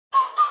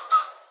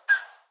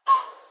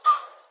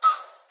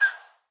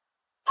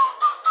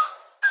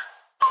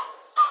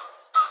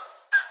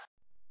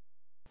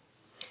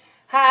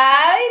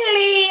Hi,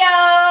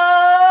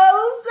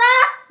 Leos!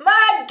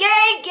 My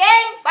gang,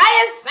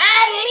 fire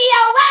sign,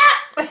 Leo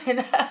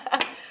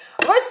up!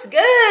 What's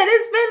good?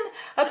 It's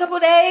been a couple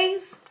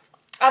days.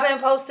 I've been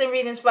posting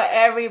readings for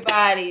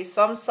everybody,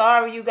 so I'm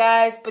sorry, you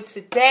guys. But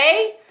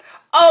today,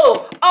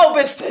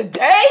 bitch,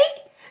 today,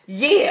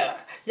 yeah,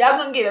 y'all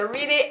gonna get a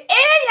reading and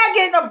y'all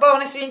getting a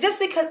bonus reading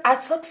just because I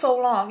took so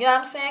long. You know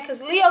what I'm saying?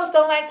 Because Leos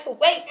don't like to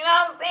wait. You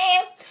know what I'm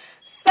saying?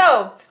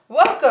 So,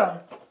 welcome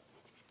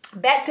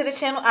back to the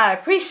channel. I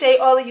appreciate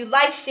all of you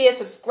likes, shares,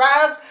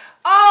 subscribes,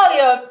 all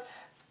your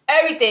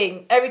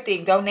everything,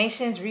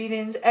 donations,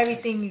 readings,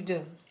 everything you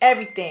do,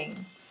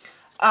 everything.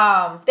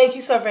 Thank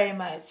you so very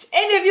much.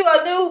 And if you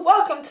are new,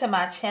 welcome to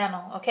my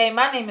channel. Okay,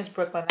 my name is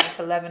Brooklyn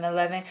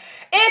 91111.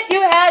 If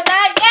you have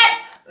not yet,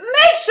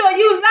 make sure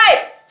you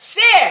like,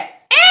 share,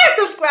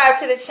 and subscribe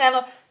to the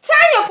channel.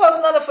 Turn your post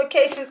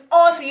notifications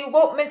on so you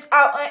won't miss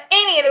out on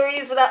any of the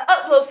readings that I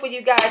upload for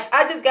you guys.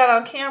 I just got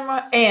on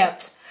camera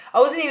amped. I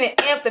wasn't even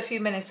amped a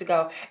few minutes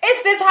ago.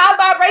 It's this high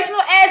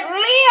vibrational ass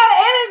Leo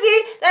energy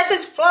that's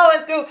just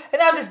flowing through,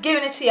 and I'm just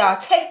giving it to y'all.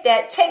 Take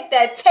that, take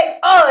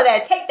all of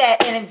that, take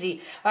that energy,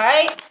 all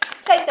right?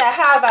 Take that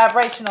high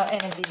vibrational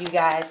energy, you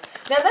guys.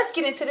 Now let's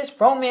get into this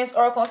romance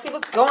oracle and see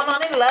what's going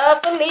on in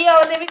love for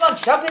Leo, and then we're gonna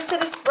jump into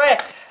the spread.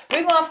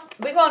 We're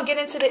gonna get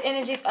into the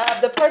energy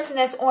of the person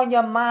that's on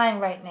your mind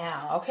right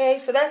now. Okay,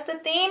 so that's the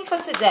theme for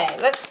today.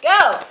 Let's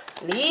go,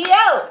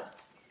 Leo.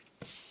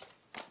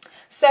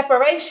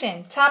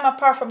 Separation, time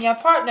apart from your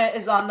partner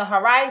is on the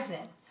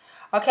horizon.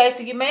 Okay,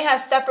 so you may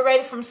have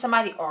separated from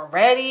somebody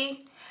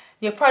already.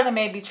 Your partner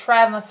may be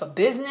traveling for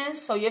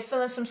business, so you're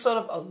feeling some sort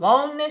of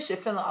aloneness. You're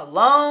feeling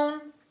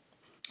alone.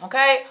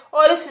 Okay,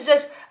 or this is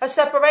just a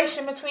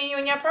separation between you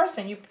and your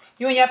person. You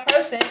and your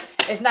person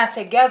is not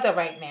together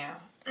right now.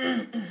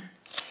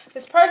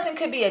 This person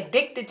could be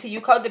addicted to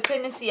you.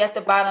 Codependency at the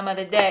bottom of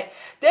the deck.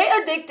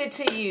 They're addicted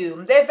to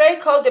you. They're very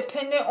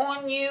codependent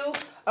on you.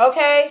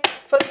 Okay,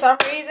 for some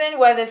reason,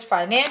 whether it's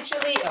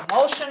financially,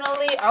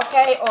 emotionally,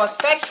 okay, or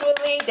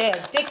sexually, they're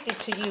addicted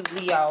to you,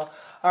 Leo.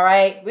 All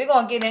right, we're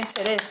going to get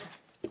into this.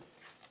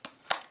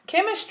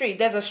 Chemistry,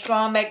 there's a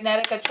strong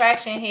magnetic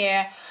attraction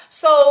here.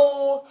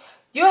 So,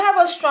 you have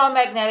a strong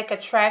magnetic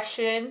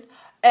attraction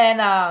and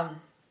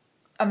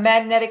a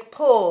magnetic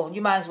pull,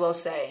 you might as well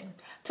say,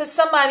 to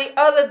somebody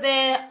other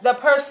than the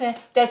person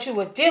that you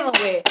were dealing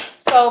with.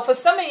 So for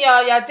some of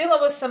y'all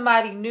dealing with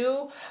somebody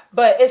new,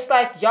 but it's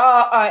like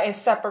y'all are in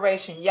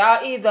separation.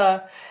 Y'all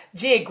either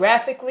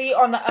geographically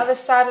on the other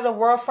side of the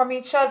world from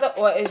each other,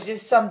 or it's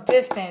just some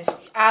distance.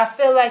 I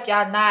feel like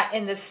y'all not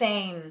in the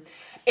same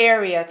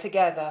area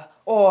together,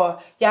 or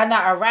y'all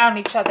not around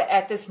each other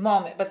at this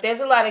moment. But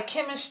there's a lot of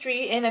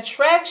chemistry and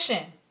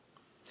attraction.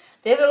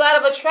 There's a lot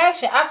of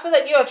attraction. I feel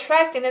like you're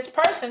attracting this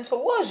person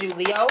towards you,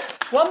 Leo.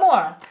 One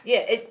more.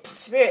 Yeah,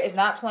 Spirit is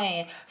not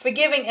playing.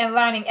 Forgiving and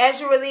learning.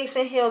 As you release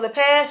and heal the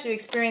past, you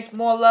experience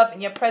more love in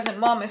your present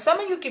moment.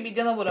 Some of you could be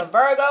dealing with a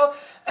Virgo.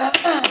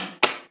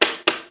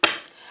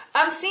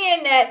 I'm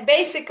seeing that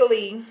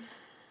basically,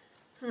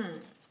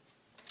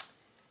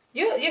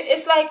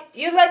 it's like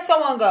you let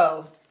someone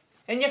go.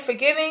 And you're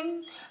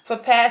forgiving for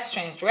past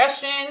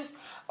transgressions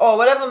or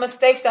whatever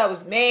mistakes that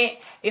was made.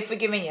 You're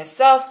forgiving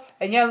yourself.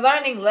 And you're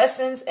learning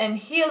lessons and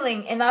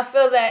healing. And I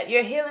feel that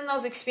you're healing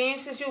those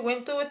experiences you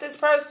went through with this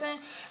person.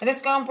 And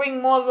it's going to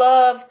bring more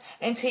love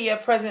into your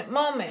present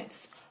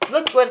moments.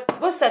 Look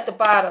what's at the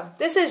bottom.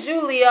 This is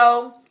you,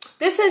 Leo.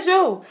 This is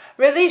you.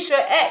 Release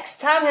your ex.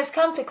 Time has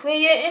come to clear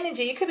your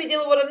energy. You could be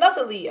dealing with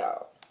another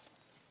Leo.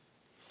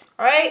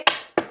 Alright?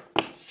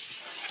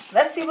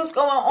 Let's see what's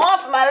going on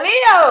for my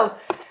Leos.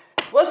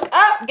 What's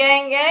up,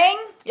 gang?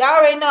 Y'all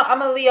already know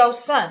I'm a Leo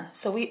sun,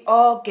 so we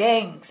all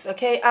gangs,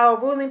 okay? Our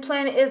ruling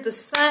planet is the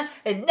sun.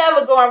 It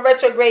never going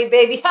retrograde,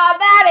 baby. How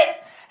about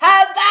it?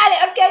 How about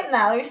it? Okay,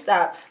 now let me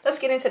stop. Let's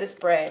get into the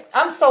spread.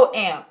 I'm so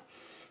amped,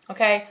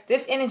 okay?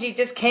 This energy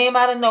just came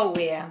out of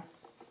nowhere.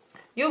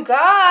 You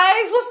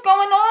guys, what's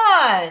going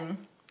on?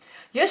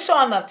 You're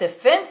showing up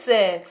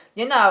defensive.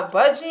 You're not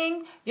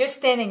budging. You're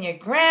standing your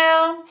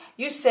ground.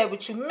 You said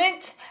what you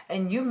meant,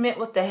 and you meant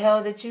what the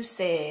hell that you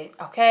said,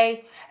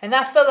 okay? And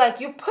I feel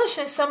like you're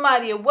pushing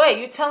somebody away.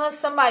 You're telling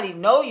somebody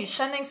no. You're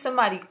shunning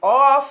somebody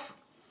off.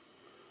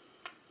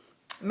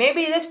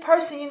 Maybe this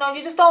person, you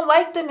just don't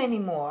like them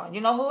anymore.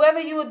 Whoever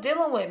you were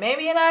dealing with,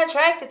 maybe you're not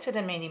attracted to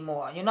them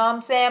anymore. You know what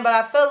I'm saying? But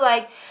I feel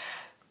like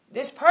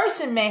this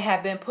person may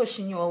have been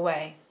pushing you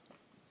away.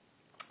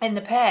 In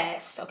the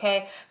past,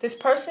 okay? This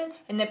person,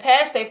 in the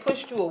past, they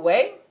pushed you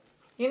away,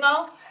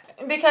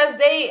 because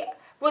they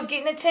was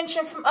getting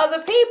attention from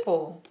other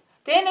people.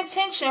 They're an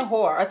attention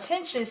whore,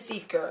 attention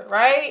seeker,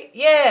 right?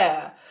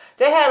 Yeah.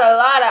 They had a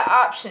lot of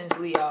options,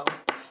 Leo.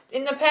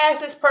 In the past,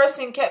 this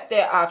person kept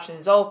their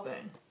options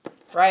open,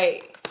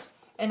 right?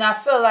 And I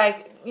feel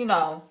like,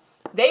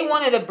 they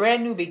wanted a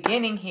brand new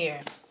beginning here.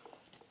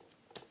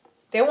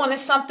 They wanted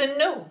something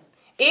new.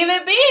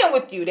 Even being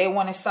with you, they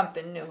wanted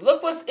something new.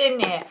 Look what's in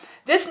there.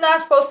 This is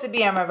not supposed to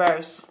be in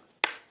reverse.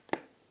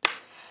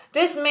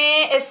 This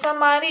man is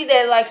somebody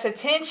that likes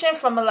attention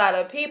from a lot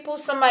of people.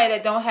 Somebody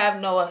that don't have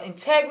no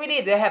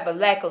integrity. They have a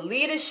lack of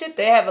leadership.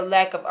 They have a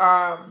lack of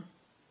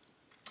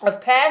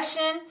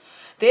passion.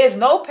 There's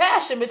no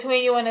passion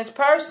between you and this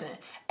person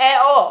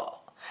at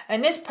all.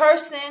 And this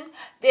person,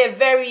 they're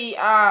very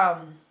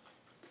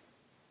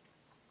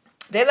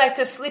they like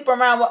to sleep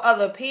around with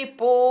other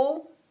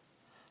people,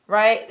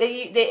 right?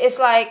 It's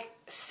like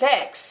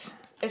sex.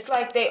 It's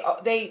like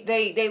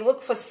they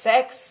look for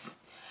sex.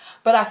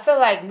 But I feel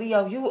like,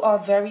 Leo, you are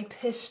very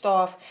pissed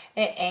off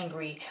and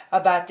angry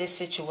about this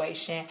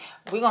situation.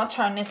 We're going to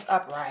turn this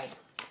up right,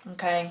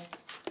 okay?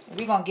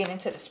 We're going to get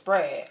into the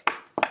spread.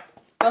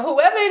 But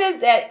whoever it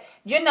is that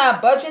you're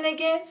not budging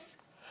against,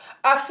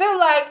 I feel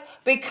like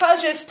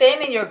because you're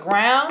standing your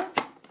ground,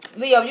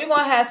 Leo, you're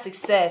going to have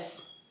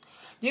success.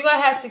 You're going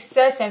to have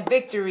success and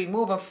victory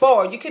moving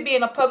forward. You could be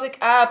in a public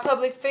eye,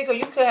 public figure.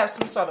 You could have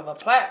some sort of a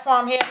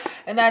platform here.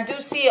 And I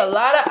do see a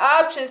lot of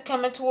options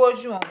coming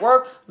towards you in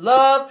work,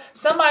 love.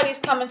 Somebody's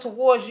coming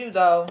towards you,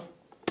 though.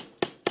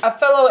 A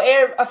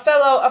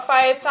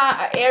fire sign,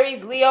 a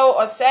Aries, Leo,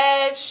 or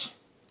Sag.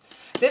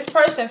 This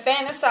person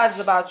fantasizes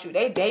about you.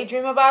 They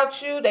daydream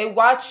about you. They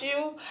watch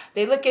you.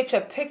 They look at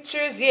your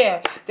pictures.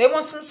 Yeah, they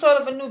want some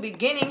sort of a new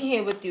beginning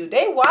here with you.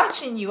 They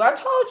watching you. I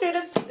told you,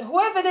 this,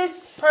 whoever this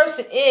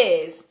person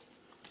is,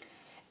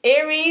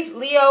 Aries,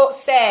 Leo,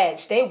 Sag,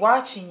 they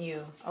watching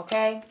you,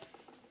 okay?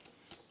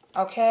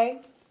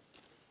 Okay?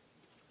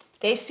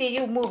 They see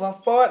you moving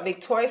forward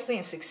victoriously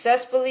and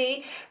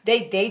successfully.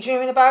 They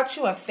daydreaming about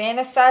you and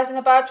fantasizing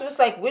about you. It's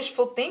like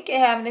wishful thinking,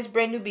 having this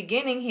brand new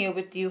beginning here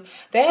with you.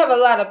 They have a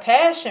lot of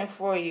passion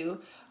for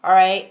you, all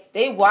right?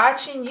 They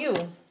watching you.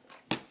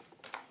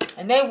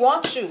 And they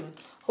want you.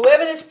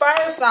 Whoever this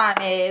fire sign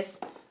is,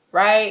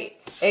 right?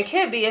 It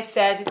could be a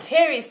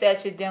Sagittarius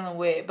that you're dealing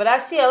with. But I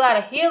see a lot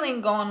of healing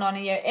going on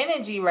in your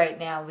energy right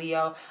now,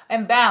 Leo.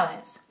 And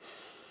balance.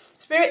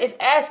 Spirit is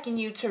asking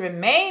you to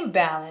remain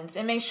balanced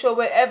and make sure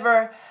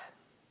whatever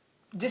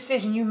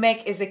decision you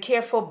make is a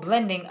careful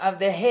blending of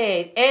the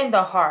head and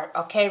the heart.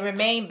 Okay,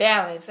 remain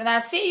balanced. And I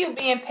see you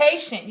being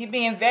patient. You're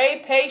being very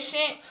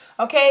patient.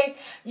 Okay,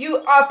 you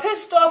are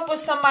pissed off with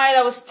somebody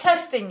that was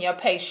testing your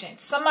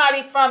patience.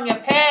 Somebody from your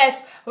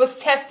past was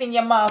testing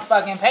your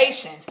motherfucking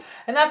patience.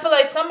 And I feel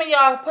like some of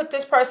y'all put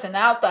this person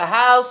out the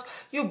house.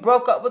 You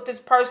broke up with this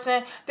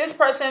person. This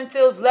person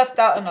feels left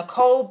out in the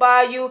cold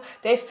by you.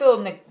 They feel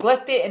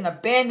neglected and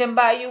abandoned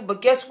by you.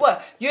 But guess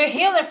what? You're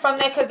healing from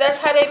that because that's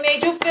how they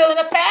made you feel in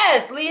the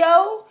past,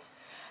 Leo.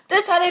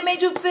 That's how they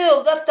made you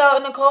feel, left out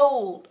in the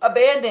cold,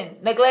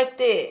 abandoned,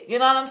 neglected. You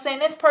know what I'm saying?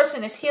 This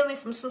person is healing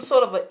from some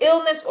sort of an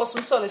illness or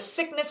some sort of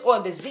sickness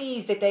or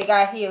disease that they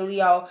got here,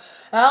 Leo.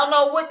 I don't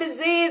know what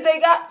disease they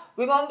got.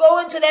 We're going to go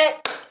into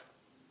that.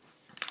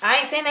 I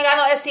ain't saying they got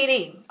no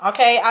STD,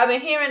 okay? I've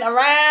been hearing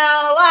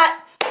around a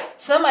lot.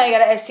 Somebody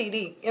got an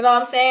STD, you know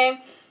what I'm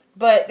saying?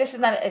 But this is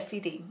not an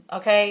STD,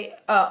 okay?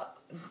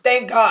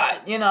 Thank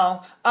God, you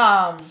know.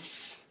 Yeah,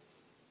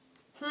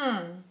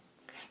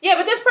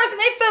 but this person,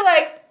 they feel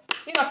like,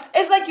 you know,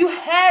 it's like you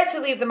had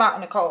to leave them out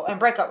in the cold and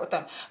break up with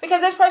them.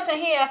 Because this person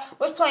here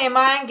was playing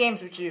mind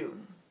games with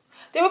you.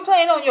 They were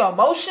playing on your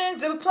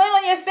emotions. They were playing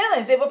on your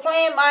feelings. They were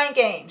playing mind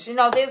games. You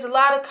know, there's a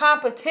lot of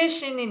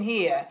competition in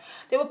here.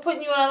 They were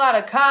putting you in a lot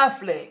of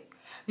conflict.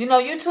 You know,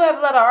 you two have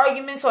a lot of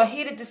arguments or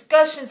heated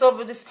discussions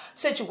over this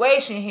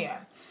situation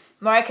here.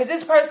 Right? Because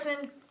this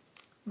person,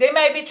 they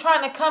might be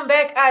trying to come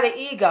back out of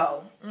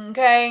ego.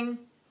 Okay?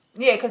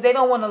 Yeah, because they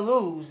don't want to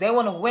lose. They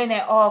want to win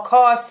at all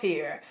costs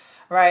here.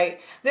 Right?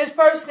 This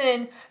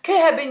person could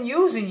have been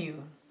using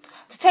you.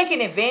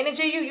 Taking advantage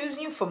of you,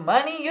 using you for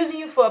money, using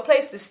you for a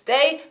place to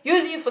stay,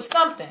 using you for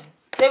something.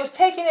 They was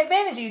taking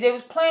advantage of you. They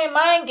was playing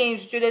mind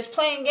games with you. They was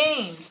playing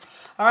games.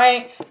 All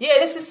right? Yeah,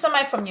 this is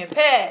somebody from your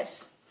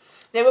past.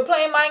 They were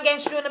playing mind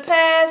games with you in the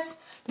past.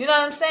 You know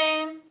what I'm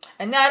saying?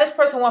 And now this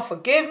person wants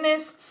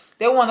forgiveness.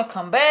 They want to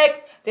come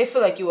back. They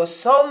feel like you a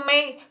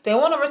soulmate. They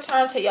want to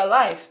return to your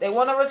life. They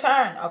want to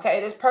return.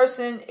 Okay, this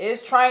person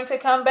is trying to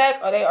come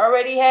back, or they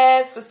already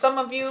have. For some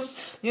of you,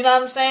 you know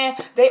what I'm saying?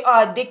 They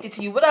are addicted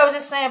to you. What I was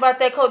just saying about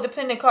that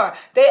codependent card.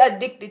 They are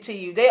addicted to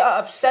you. They are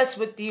obsessed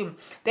with you.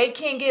 They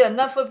can't get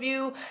enough of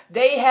you.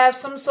 They have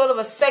some sort of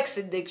a sex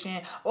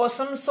addiction or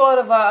some sort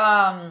of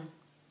a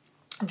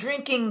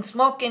drinking,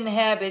 smoking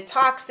habit,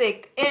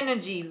 toxic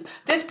energy.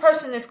 This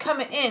person is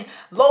coming in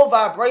low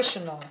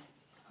vibrational.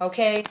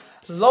 Okay,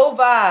 low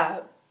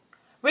vibe.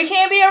 We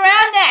can't be around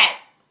that.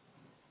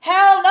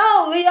 Hell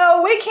no,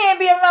 Leo. We can't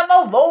be around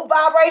no low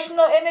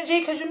vibrational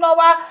energy. Because you know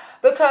why?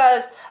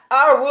 Because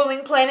our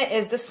ruling planet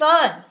is the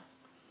sun.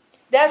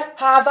 That's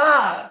high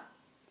vibe.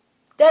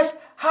 That's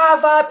high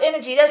vibe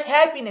energy. That's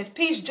happiness,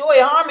 peace, joy,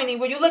 harmony.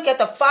 When you look at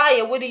the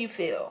fire, what do you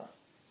feel?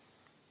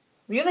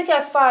 When you look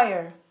at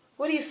fire,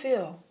 what do you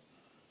feel?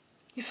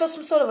 You feel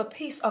some sort of a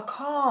peace, a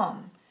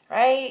calm,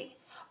 right?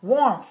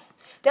 Warmth.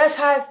 That's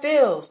how it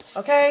feels,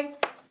 okay?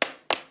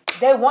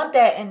 They want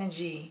that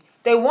energy.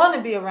 They want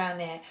to be around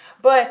that.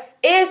 But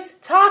it's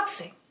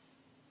toxic.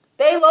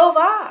 They low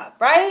vibe,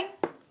 right?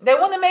 They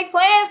want to make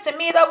plans to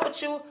meet up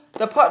with you,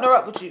 to partner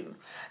up with you.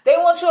 They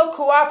want you to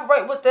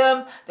cooperate with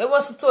them. They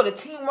want some sort of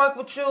teamwork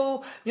with you.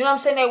 You know what I'm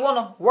saying? They want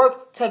to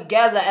work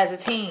together as a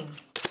team.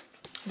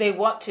 They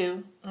want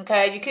to.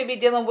 Okay? You could be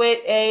dealing with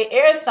a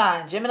air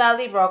sign. Gemini,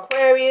 Libra,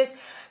 Aquarius,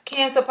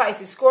 Cancer,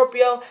 Pisces,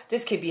 Scorpio.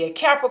 This could be a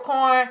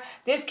Capricorn.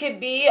 This could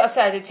be a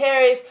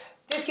Sagittarius.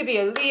 This could be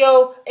a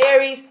Leo,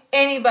 Aries,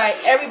 anybody.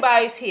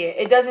 Everybody's here.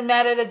 It doesn't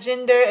matter the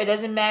gender. It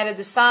doesn't matter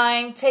the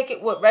sign. Take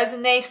it what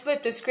resonates.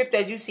 Flip the script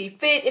as you see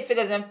fit. If it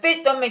doesn't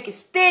fit, don't make it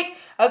stick.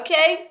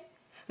 Okay?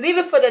 Leave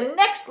it for the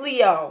next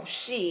Leo.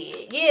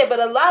 Shit. Yeah, but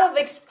a lot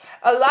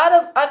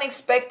of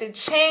unexpected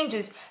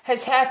changes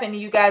has happened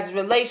in you guys'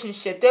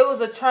 relationship. There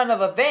was a turn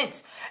of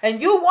events.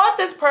 And you want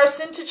this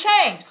person to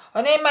change.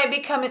 Or they might be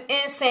coming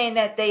in saying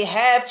that they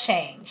have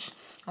changed.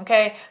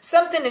 Okay?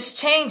 Something is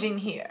changing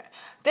here.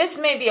 This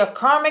may be a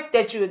karmic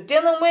that you're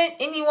dealing with.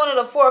 Any one of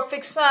the 4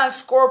 fixed signs: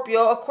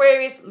 Scorpio,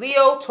 Aquarius,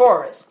 Leo,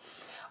 Taurus.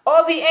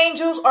 All the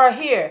angels are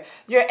here.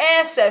 Your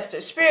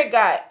ancestors, spirit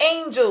guide,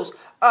 angels,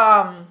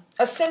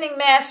 ascending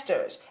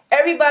masters.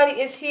 Everybody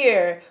is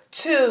here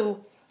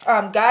to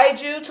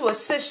guide you, to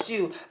assist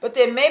you. But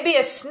there may be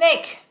a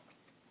snake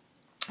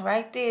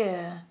right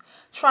there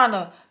trying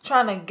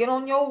to get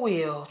on your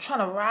wheel, trying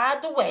to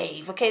ride the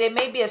wave. Okay, there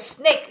may be a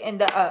snake in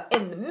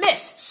the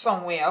mist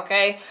somewhere.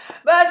 Okay,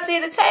 but see,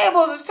 the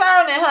tables is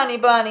turning, honey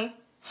bunny.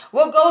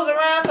 What goes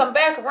around come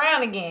back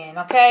around again.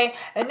 Okay,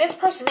 and this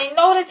person, they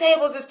know the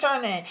tables is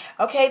turning.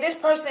 Okay, this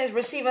person is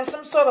receiving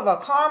some sort of a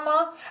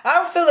karma.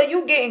 I feel like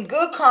you getting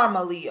good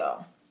karma,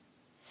 Leo.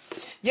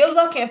 Your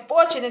luck and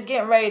fortune is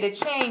getting ready to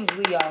change,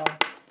 Leo.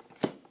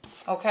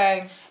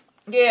 Okay.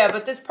 Yeah,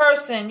 but this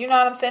person, you know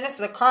what I'm saying? This is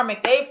a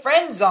karmic. They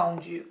friend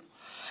zoned you.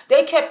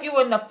 They kept you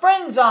in the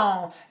friend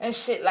zone and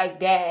shit like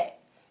that.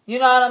 You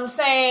know what I'm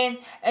saying?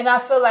 And I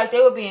feel like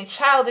they were being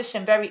childish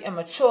and very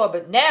immature.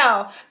 But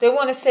now they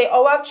want to say,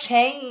 oh, I've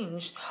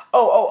changed.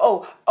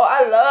 Oh,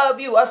 I love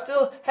you. I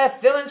still have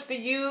feelings for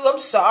you. I'm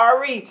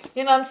sorry.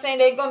 You know what I'm saying?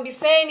 They're going to be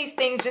saying these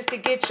things just to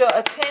get your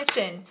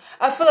attention.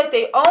 I feel like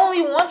they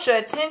only want your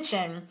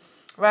attention,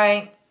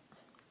 right?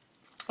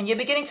 And you're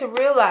beginning to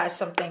realize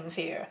some things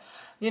here.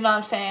 You know what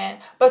I'm saying?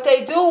 But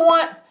they do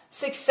want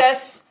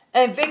success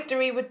and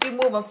victory with you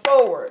moving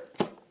forward.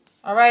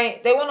 All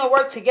right? They want to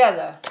work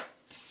together.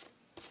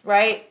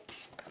 Right?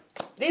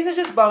 These are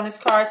just bonus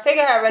cards. Take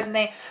it how it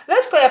resonates.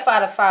 Let's clarify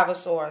the 5 of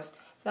Swords.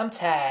 I'm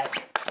tired.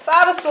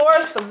 5 of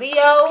Swords for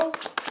Leo.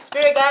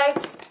 Spirit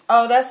guides.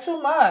 Oh, that's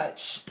too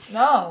much.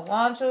 No.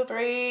 1, 2,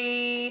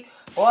 3,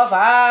 4,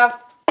 5.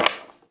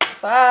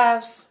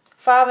 5s.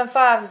 5 and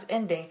 5 is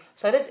ending.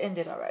 So this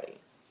ended already.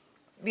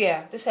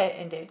 Yeah, this had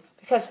ended.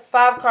 Because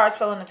 5 cards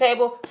fell on the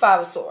table.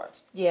 5 of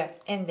Swords. Yeah,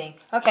 ending.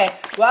 Okay,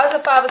 why is the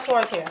 5 of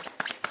Swords here?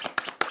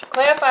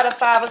 Clarify the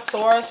 5 of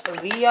Swords for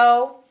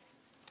Leo.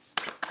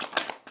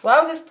 Why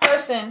was this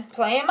person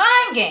playing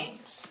mind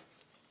games?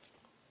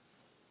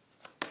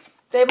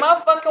 They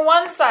motherfucking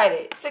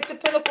one-sided. 6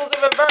 of Pentacles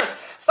in reverse.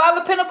 5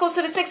 of Pentacles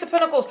to the 6 of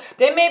Pentacles.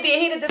 There may be a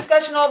heated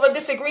discussion over a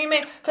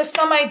disagreement because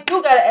somebody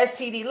do got an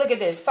STD. Look at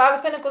this. 5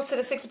 of Pentacles to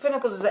the 6 of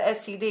Pentacles is an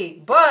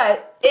STD.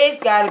 But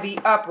it's got to be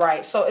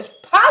upright. So it's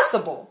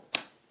possible.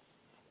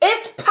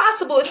 It's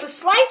possible. It's a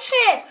slight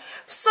chance.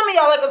 Some of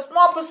y'all, like a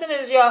small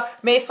percentage of y'all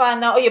may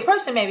find out, or your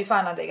person may be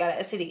find out they got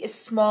an STD. It's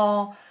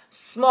small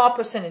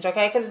percentage,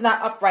 okay? Because it's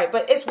not upright.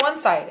 But it's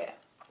one-sided.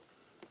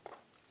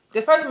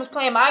 This person was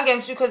playing mind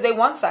games with you because they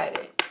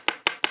one-sided.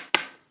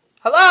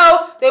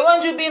 Hello? They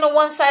wanted you to be in a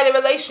one-sided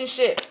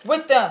relationship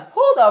with them.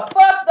 Who the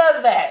fuck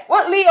does that?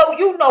 What Leo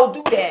you know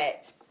do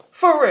that?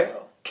 For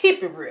real.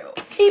 Keep it real.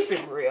 Keep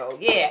it real.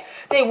 Yeah.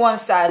 They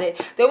one-sided.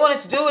 They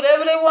wanted to do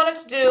whatever they wanted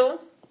to do.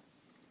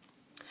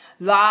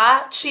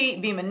 Lie, cheat,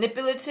 be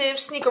manipulative,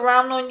 sneak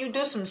around on you,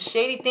 do some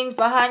shady things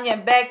behind your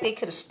back. They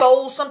could have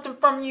stole something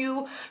from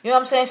you. You know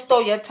what I'm saying?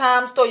 Stole your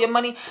time, stole your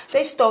money.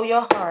 They stole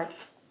your heart.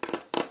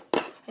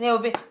 And they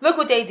would be, look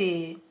what they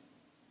did.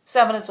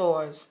 7 of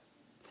Swords.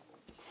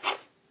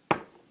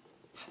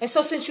 And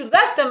so since you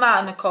left them out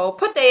in the cold,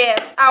 put their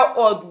ass out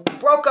or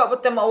broke up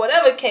with them or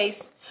whatever the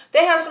case,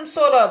 they have some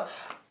sort of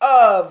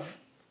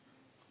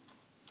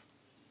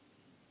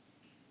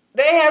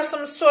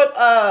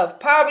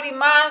poverty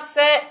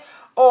mindset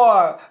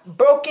or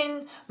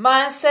broken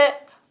mindset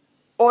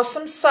or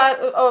some sort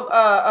of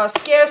a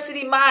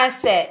scarcity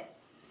mindset.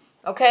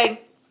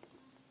 Okay?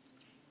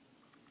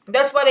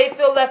 That's why they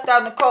feel left out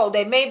in the cold.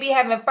 They may be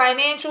having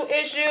financial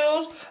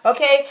issues.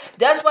 Okay?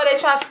 That's why they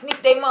trying to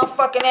sneak their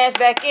motherfucking ass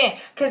back in.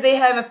 Because they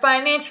having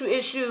financial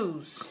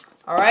issues.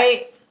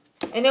 Alright?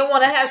 And they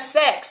want to have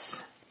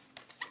sex.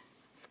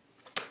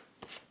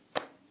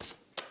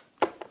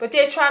 But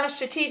they're trying to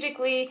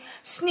strategically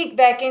sneak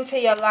back into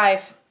your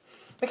life.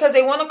 Because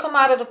they want to come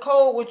out of the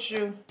cold with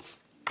you.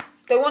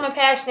 They want a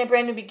passionate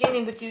brand new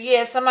beginning with you.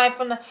 Yeah, somebody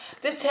from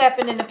this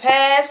happened in the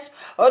past.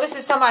 Or this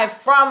is somebody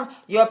from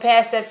your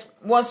past that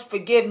wants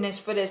forgiveness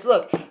for this.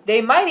 Look,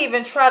 they might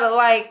even try to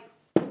like,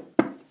 I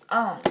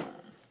don't know.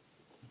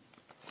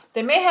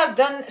 They may have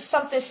done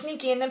something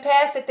sneaky in the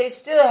past that they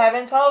still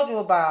haven't told you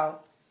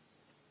about.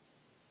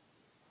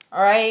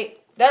 All right?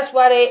 That's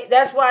why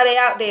they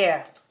out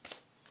there.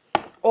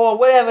 Or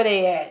wherever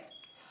they at.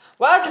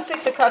 Why is the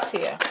Six of Cups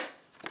here?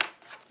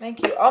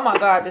 Thank you. Oh my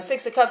God, the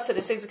Six of Cups to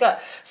the Six of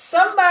Cups.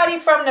 Somebody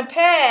from the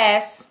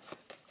past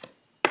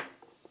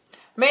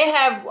may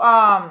have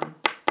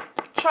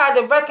tried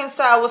to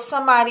reconcile with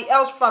somebody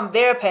else from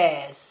their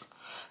past.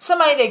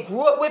 Somebody they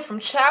grew up with from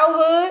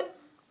childhood.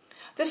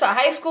 This is a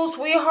high school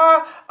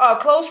sweetheart, or a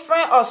close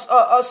friend,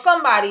 or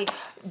somebody.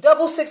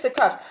 Double Six of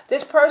Cups.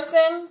 This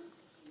person,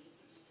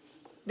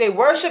 they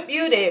worship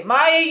you, they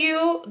admire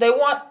you, they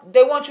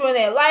want you in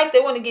their life, they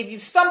want to give you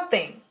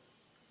something.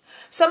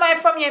 Somebody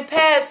from your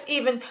past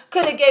even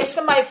could have gave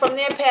somebody from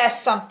their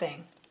past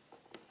something.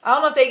 I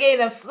don't know if they gave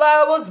them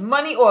flowers,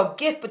 money, or a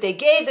gift, but they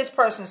gave this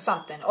person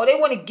something. Or they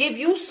want to give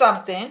you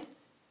something.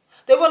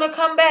 They want to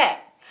come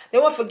back. They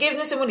want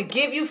forgiveness. They want to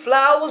give you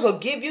flowers or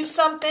give you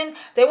something.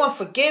 They want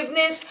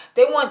forgiveness.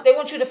 They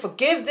want you to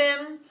forgive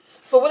them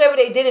for whatever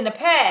they did in the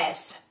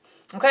past.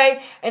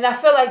 Okay? And I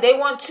feel like they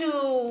want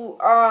to,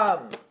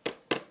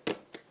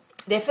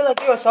 they feel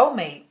like you're a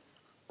soulmate.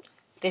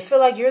 They feel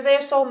like you're their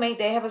soulmate.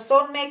 They have a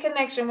soulmate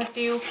connection with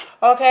you.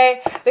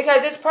 Okay?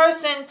 Because this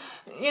person,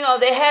 you know,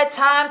 they had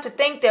time to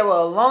think they were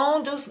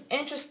alone, do some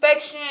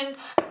introspection,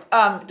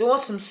 doing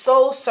some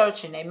soul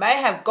searching. They might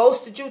have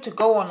ghosted you to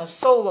go on a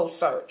solo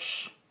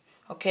search.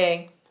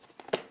 Okay?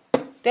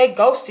 They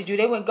ghosted you.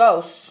 They went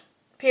ghost.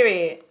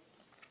 Period.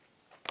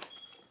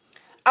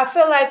 I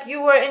feel like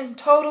you were in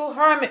total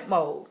hermit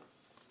mode.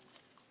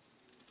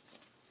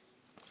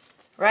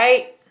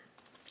 Right?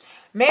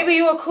 Maybe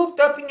you were cooped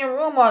up in your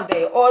room all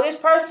day. Or this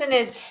person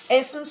is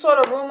in some sort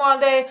of room all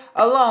day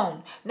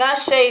alone. Not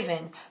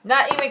shaving.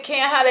 Not even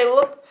caring how they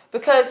look.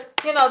 Because,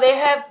 you know, they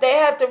have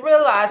to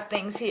realize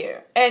things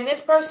here. And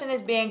this person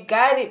is being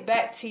guided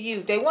back to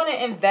you. They want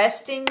to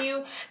invest in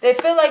you. They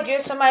feel like you're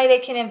somebody they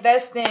can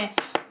invest in.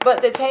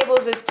 But the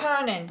tables is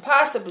turning,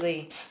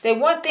 possibly. They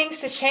want things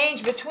to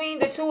change between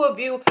the two of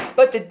you,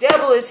 but the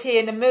devil is here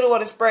in the middle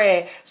of the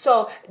spread.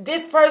 So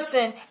this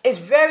person is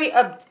very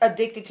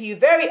addicted to you,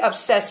 very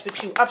obsessed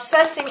with you,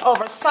 obsessing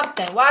over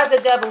something. Why is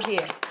the devil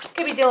here?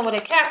 Could be dealing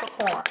with a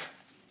Capricorn.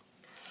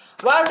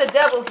 Why is the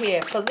devil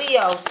here? For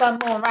Leo, Sun,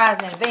 Moon,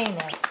 Rising,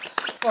 Venus.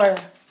 For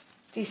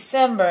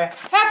December.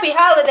 Happy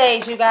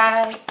holidays, you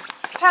guys.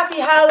 Happy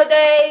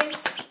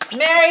holidays.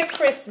 Merry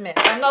Christmas.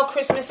 I know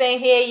Christmas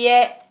ain't here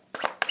yet.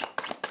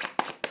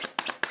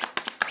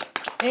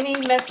 Any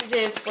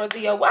messages for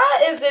Leo?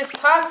 Why is this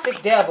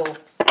toxic devil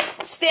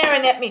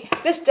staring at me?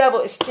 This devil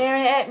is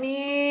staring at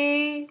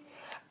me.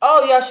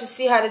 Oh, y'all should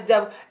see how this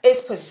devil is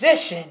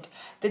positioned.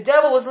 The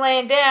devil was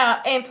laying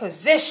down in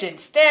position,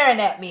 staring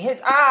at me. His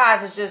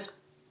eyes are just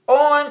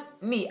on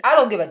me. I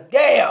don't give a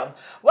damn.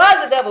 Why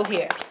is the devil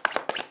here?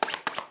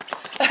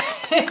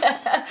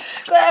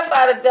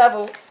 Clarify the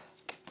devil.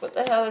 What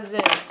the hell is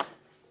this?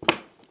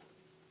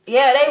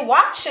 Yeah, they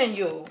watching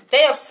you.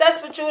 They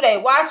obsessed with you. They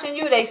watching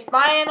you. They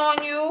spying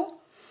on you.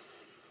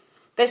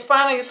 They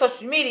spying on your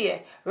social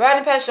media.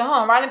 Riding past your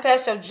home. Riding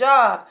past your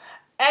job.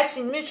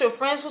 Asking mutual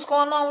friends what's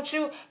going on with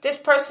you. This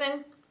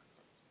person,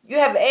 you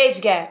have an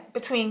age gap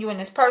between you and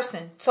this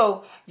person.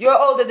 So you're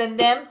older than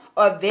them,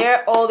 or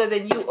they're older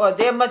than you, or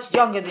they're much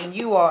younger than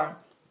you are.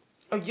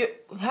 Or you,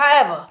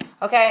 however,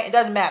 okay? It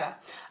doesn't matter.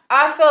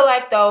 I feel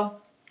like,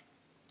 though,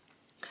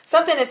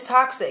 something is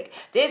toxic.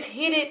 There's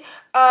heated,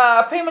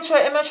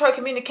 premature, immature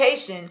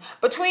communication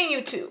between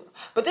you two.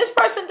 But this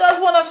person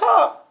does want to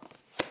talk.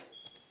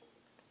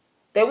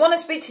 They want to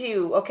speak to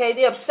you, okay?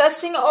 They're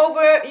obsessing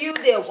over you.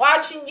 They're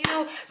watching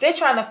you. They're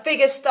trying to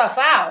figure stuff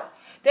out.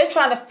 They're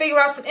trying to figure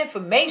out some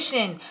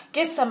information.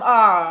 Get some,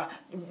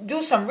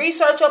 do some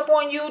research up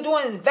on you. Do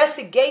an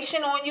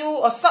investigation on you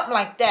or something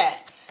like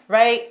that,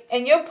 right?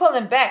 And you're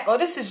pulling back. Oh,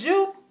 this is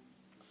you?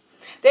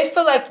 They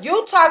feel like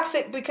you're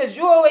toxic because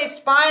you're always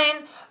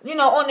spying, you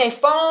know, on their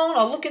phone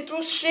or looking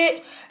through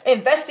shit,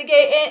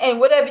 investigating, and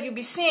whatever you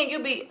be seeing,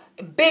 you be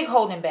big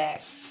holding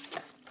back.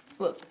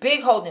 Look,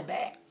 big holding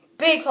back.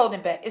 Big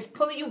holding back. It's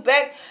pulling you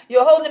back.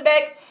 You're holding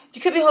back.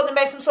 You could be holding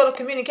back some sort of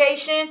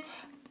communication,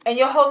 and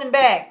you're holding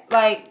back.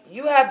 Like,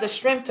 you have the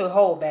strength to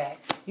hold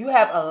back. You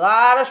have a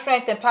lot of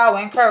strength and power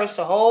and courage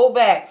to hold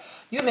back.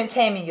 You've been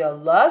taming your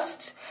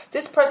lust.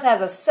 This person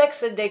has a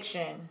sex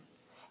addiction.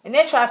 And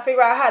they're trying to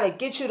figure out how to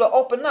get you to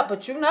open up,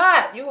 but you're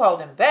not. You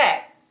holding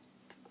back.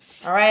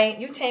 All right?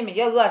 You taming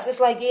your lust. It's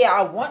like, yeah,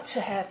 I want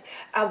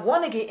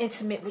to get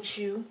intimate with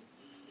you.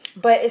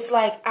 But it's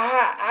like,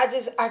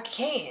 I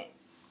can't.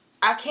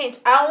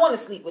 I don't want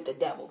to sleep with the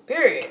devil.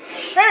 Period.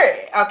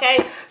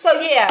 Okay?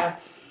 So, yeah.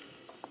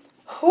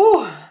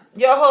 Whew,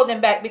 you're holding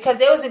back because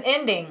there was an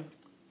ending.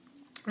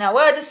 Now,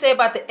 what did I just say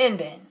about the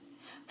ending?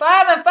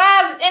 5 and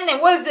 5 is ending.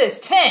 What is this?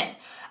 10.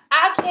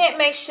 I can't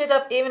make shit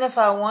up even if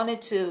I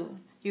wanted to.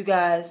 You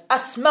guys, I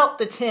smelt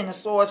the 10 of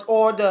swords,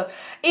 or either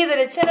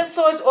the 10 of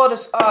swords or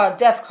the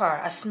death card.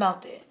 I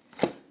smelt it.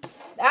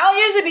 I don't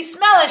usually be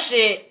smelling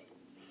shit.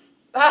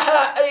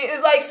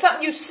 It's like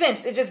something you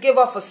sense. It just give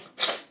off a,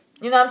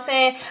 you know what I'm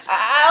saying?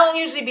 I don't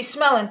usually be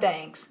smelling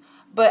things,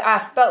 but I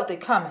felt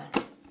it coming.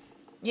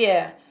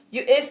 Yeah,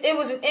 It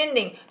was an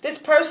ending. This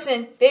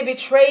person, they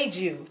betrayed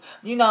you.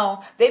 You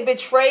know, they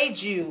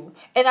betrayed you.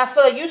 And I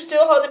feel like you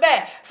still holding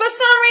back. For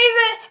some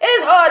reason,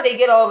 it's hard to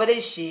get over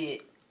this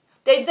shit.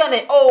 They done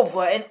it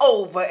over and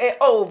over and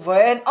over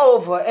and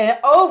over and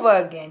over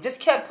again. Just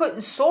kept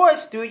putting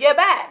swords through your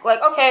back.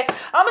 Like, okay,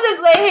 I'm going to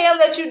just lay here and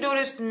let you do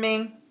this to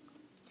me.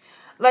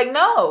 Like,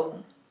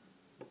 no.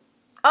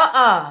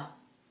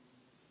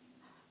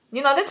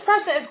 You know, this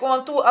person is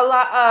going through a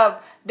lot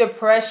of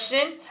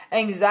depression,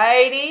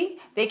 anxiety.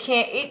 They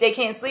can't eat. They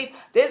can't sleep.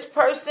 This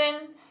person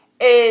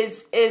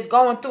is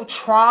going through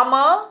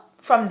trauma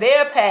from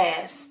their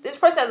past. This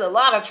person has a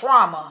lot of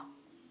trauma.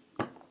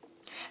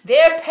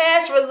 Their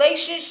past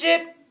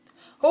relationship,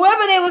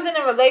 whoever they was in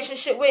a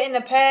relationship with in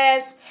the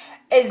past,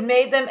 has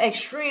made them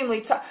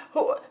extremely toxic.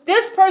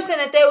 This person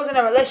that they was in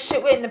a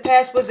relationship with in the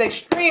past was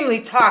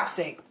extremely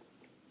toxic.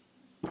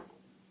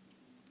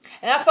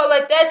 And I felt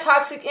like that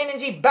toxic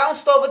energy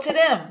bounced over to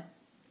them.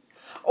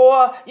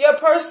 Or your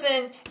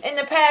person in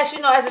the past, you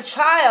know, as a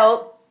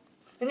child,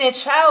 in their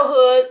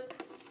childhood,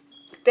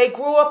 they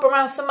grew up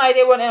around somebody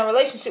they were in a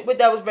relationship with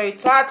that was very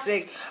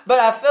toxic. But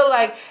I feel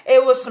like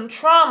it was some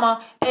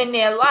trauma in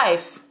their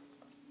life.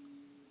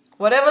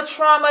 Whatever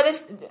trauma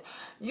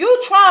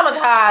you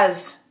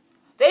traumatized.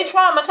 They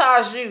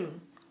traumatized you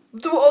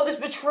through all this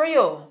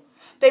betrayal.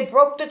 They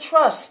broke the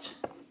trust.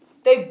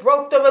 They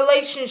broke the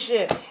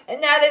relationship. And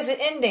now there's an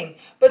ending.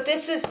 But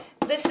this is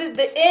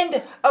the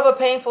end of a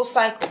painful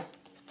cycle.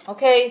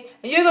 Okay?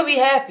 And you're going to be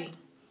happy.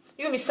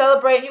 You're going to be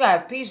celebrating. You're going to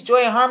have peace,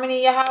 joy, and harmony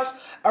in your house,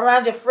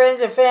 around your friends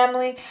and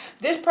family.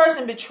 This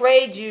person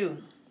betrayed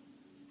you.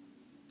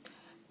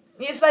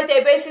 It's like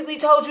they basically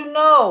told you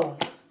no.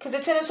 Because the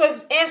Ten of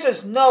Swords answer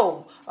is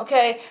no.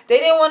 Okay? They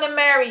didn't want to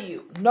marry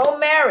you. No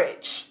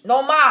marriage.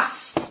 No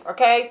mas.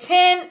 Okay?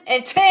 10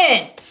 and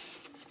 10.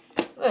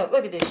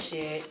 Look at this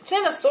shit.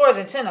 10 of Swords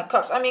and 10 of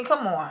Cups. I mean,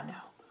 come on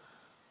now.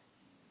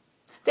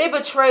 They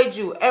betrayed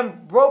you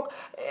and broke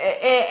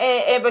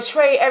and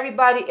betrayed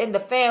everybody in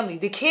the family.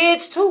 The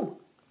kids too.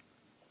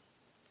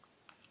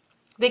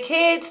 The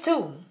kids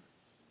too.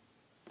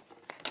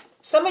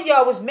 Some of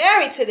y'all was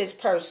married to this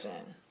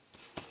person.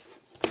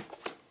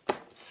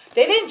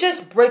 They didn't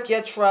just break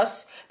your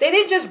trust. They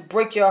didn't just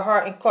break your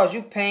heart and cause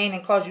you pain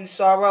and cause you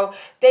sorrow.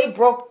 They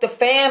broke the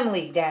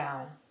family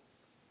down.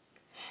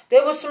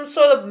 There was some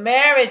sort of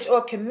marriage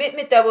or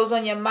commitment that was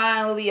on your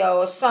mind, Leo,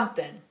 or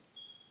something.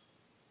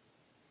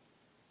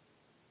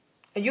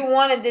 And you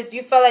wanted this,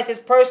 you felt like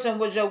this person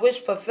was your wish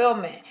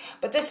fulfillment.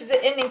 But this is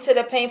the ending to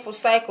the painful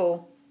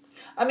cycle.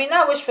 I mean,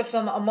 not wish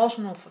fulfillment,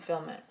 emotional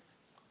fulfillment.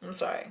 I'm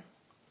sorry.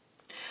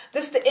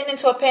 This is the ending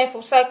to a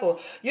painful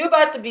cycle. You're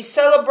about to be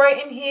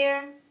celebrating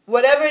here.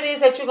 Whatever it is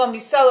that you're going to be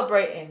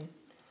celebrating.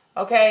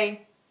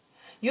 Okay?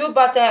 You're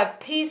about to have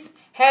peace,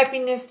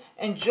 happiness,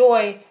 and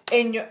joy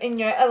in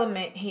your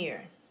element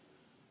here.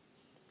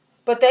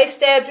 But they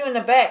stabbed you in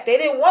the back. They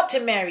didn't want to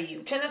marry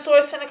you. 10 of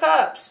Swords, 10 of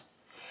Cups.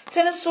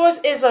 10 of Swords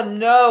is a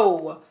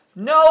no.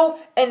 No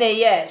and a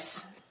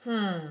yes.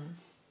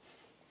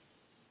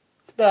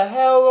 The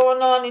hell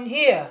going on in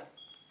here?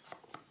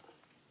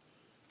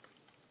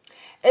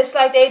 It's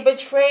like they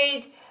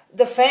betrayed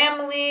the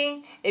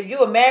family. If you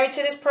were married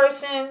to this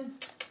person,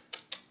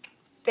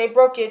 they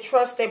broke your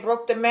trust. They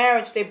broke the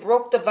marriage. They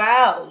broke the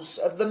vows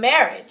of the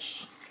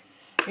marriage.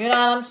 You know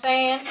what I'm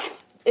saying?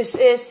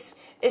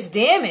 It's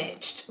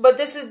damaged. But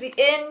this is the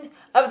end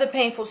of the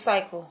painful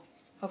cycle.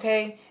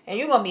 Okay? And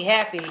you're going to be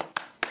happy.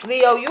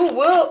 Leo, you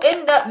will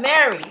end up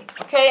married.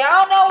 Okay? I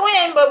don't know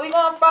when, but we're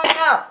going to find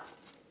out.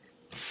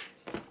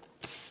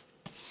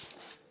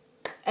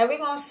 And we're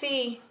going to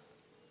see.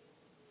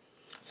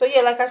 So,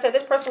 yeah, like I said,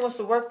 this person wants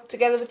to work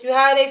together with you.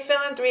 How are they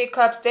feeling? 3 of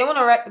Cups. They want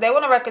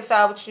to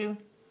reconcile with you.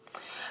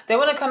 They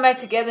want to come back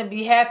together and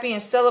be happy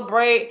and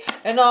celebrate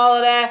and all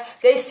of that.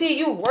 They see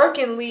you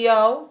working,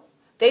 Leo.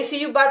 They see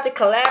you about to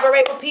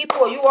collaborate with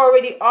people, or you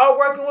already are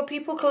working with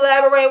people,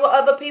 collaborate with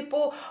other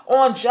people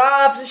on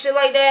jobs and shit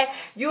like that.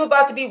 You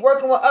about to be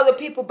working with other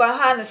people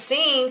behind the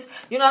scenes.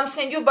 You know what I'm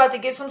saying? You about to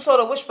get some sort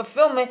of wish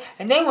fulfillment,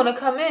 and they want to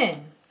come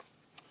in.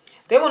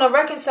 They want to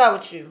reconcile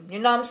with you. You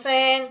know what I'm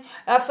saying?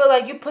 I feel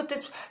like you put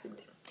this...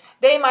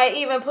 They might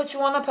even put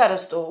you on a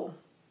pedestal,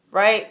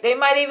 right? They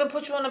might even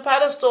put you on a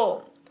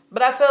pedestal.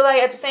 But I feel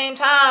like at the same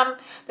time,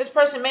 this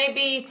person may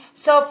be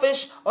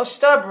selfish or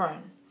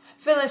stubborn.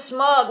 Feeling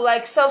smug,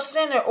 like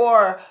self-centered,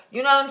 or,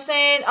 you know what I'm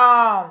saying,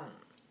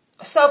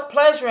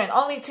 self-pleasuring. They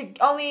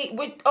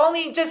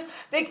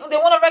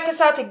want to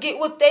reconcile to get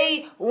what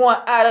they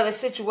want out of the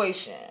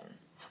situation.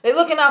 They're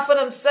looking out for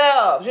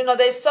themselves. You know,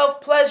 they're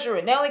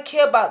self-pleasuring. They only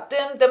care about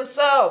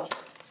themselves.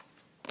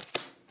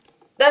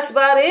 That's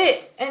about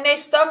it. And they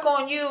stuck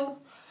on you.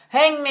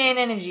 Hangman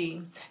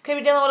energy. Could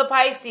be dealing with a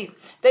Pisces.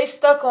 They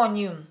stuck on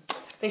you.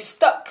 They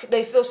stuck.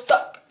 They feel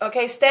stuck.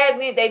 Okay,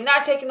 stagnant. They're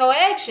not taking no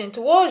action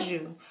towards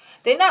you.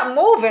 They're not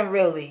moving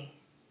really.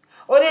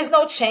 Or there's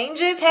no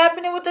changes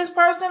happening with this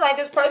person. Like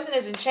this person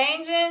isn't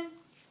changing.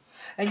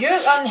 And you're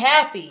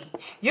unhappy.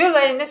 You're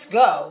letting this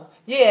go.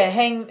 Yeah,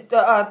 hang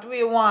the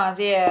 3 of Wands.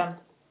 Yeah.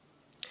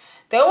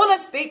 They want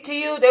to speak to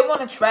you. They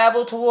want to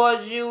travel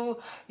towards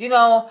you. You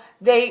know,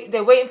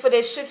 they're waiting for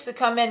their ships to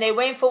come in. They're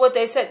waiting for what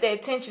they set their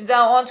attention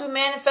down on to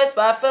manifest.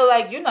 But I feel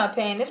like you're not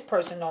paying this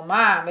person no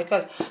mind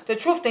because the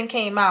truth then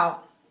came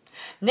out.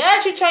 Now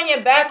that you turn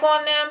your back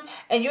on them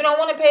and you don't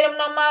want to pay them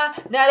no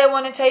mind, now they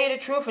want to tell you the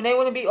truth and they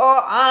want to be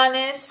all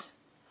honest.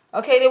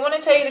 Okay, they want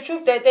to tell you the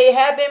truth that they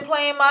have been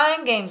playing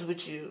mind games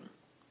with you.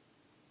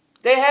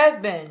 They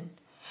have been.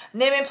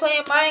 And they've been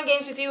playing mind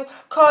games with you,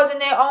 causing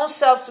their own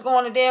selves to go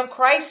on a damn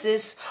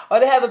crisis, or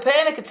to have a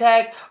panic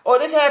attack, or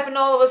this happened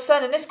all of a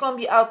sudden. It's going to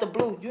be out the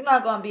blue. You're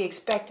not going to be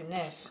expecting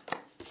this.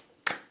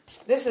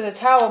 This is a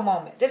tower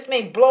moment. This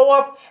may blow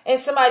up, and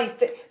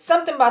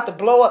something about to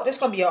blow up. There's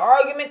going to be an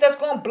argument that's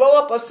going to blow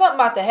up, or something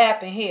about to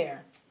happen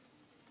here.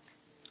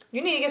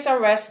 You need to get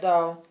some rest,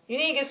 though. You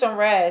need to get some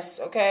rest,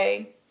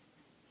 okay?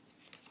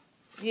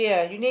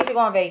 Yeah, you need to go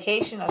on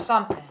vacation or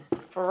something.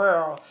 For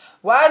real.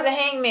 Why is the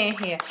hangman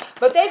here?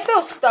 But they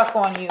feel stuck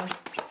on you.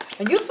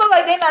 And you feel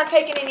like they're not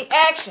taking any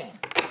action.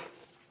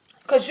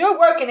 Because you're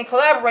working and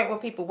collaborating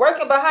with people.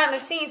 Working behind the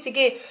scenes to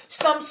get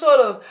some sort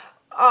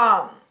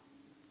of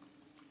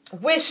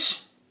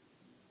wish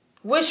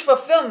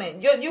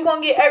fulfillment. You're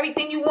going to get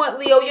everything you want,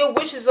 Leo. Your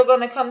wishes are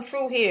going to come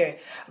true here.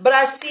 But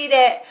I see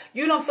that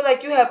you don't feel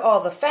like you have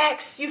all the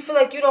facts. You feel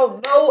like you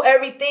don't know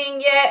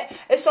everything yet.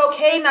 It's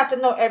okay not to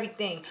know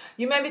everything.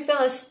 You may be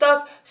feeling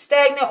stuck,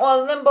 stagnant, or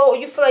limbo. Or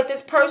you feel like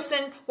this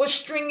person was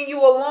stringing you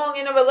along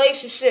in a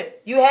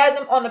relationship. You had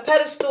them on a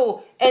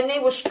pedestal and they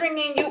were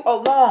stringing you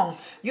along.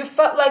 You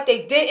felt like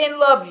they didn't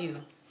love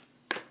you.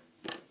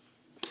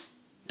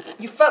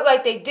 You felt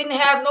like they didn't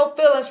have no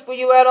feelings for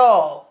you at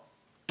all.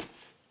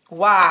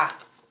 Why?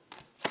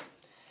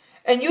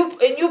 And you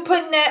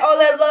putting all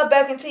that love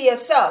back into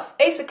yourself.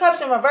 Ace of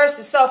Cups in reverse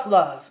is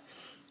self-love.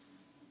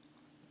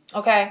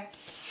 Okay?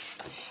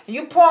 And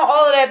you pouring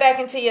all of that back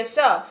into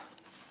yourself.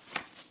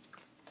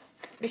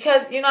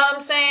 Because, you know what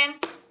I'm saying?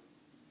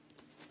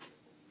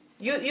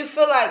 You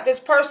feel like this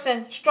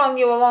person strung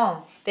you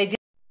along. They did.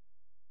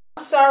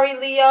 I'm sorry,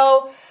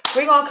 Leo.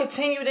 We're going to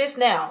continue this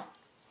now.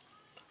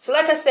 So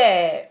like I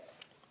said,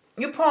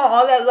 you pouring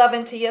all that love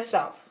into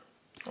yourself.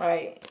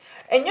 Right?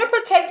 And you're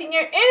protecting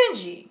your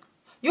energy.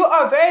 You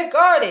are very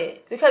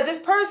guarded because this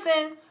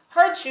person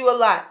hurt you a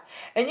lot.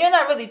 And you're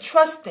not really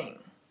trusting.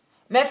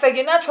 Matter of fact,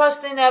 you're not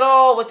trusting at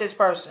all with this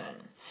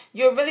person.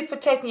 You're really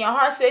protecting your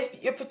heart space.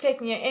 You're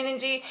protecting your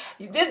energy.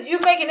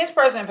 You're making this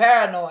person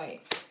paranoid.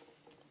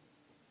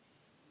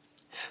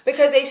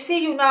 Because they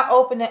see you not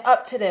opening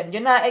up to them.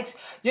 You're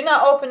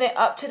not opening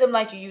up to them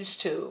like you used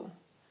to.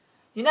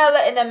 You're not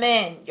letting them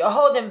in. You're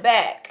holding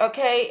back.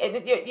 Okay?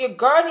 And you're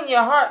guarding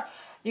your heart.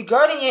 You're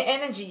guarding your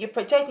energy. You're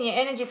protecting your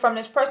energy from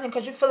this person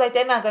because you feel like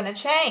they're not going to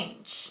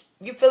change.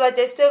 You feel like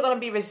they're still going to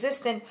be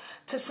resistant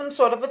to some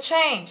sort of a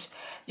change.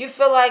 You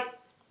feel like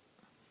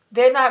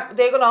they're going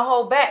to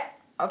hold back.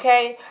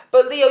 Okay?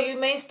 But Leo, you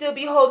may still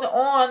be holding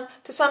on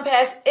to some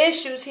past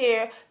issues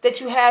here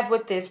that you have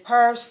with this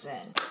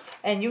person.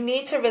 And you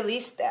need to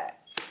release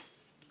that.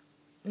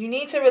 You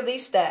need to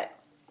release that.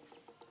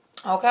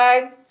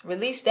 Okay?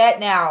 Release that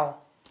now.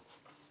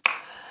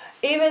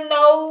 Even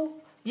though,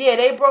 yeah,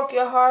 they broke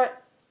your heart.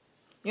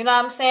 You know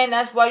what I'm saying?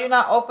 That's why you're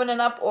not opening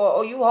up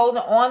or you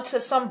holding on to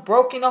some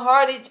broken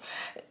hearted.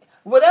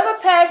 Whatever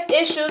past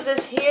issues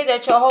is here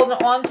that you're holding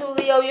on to,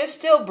 Leo, you're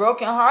still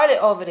broken hearted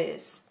over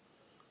this.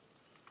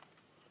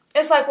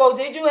 It's like, well,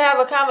 did you have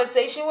a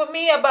conversation with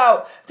me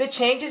about the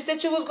changes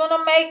that you was going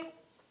to make?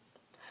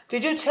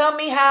 Did you tell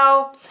me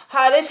how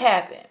this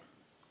happened?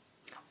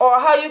 Or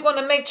how you're going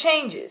to make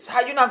changes?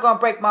 How you're not going to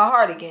break my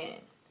heart again?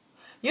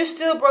 You're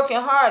still broken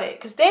hearted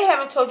because they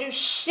haven't told you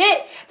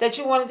shit that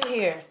you wanted to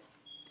hear.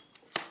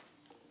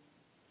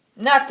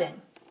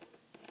 Nothing.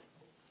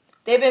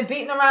 They've been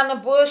beating around the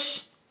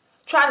bush,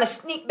 trying to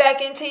sneak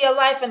back into your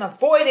life and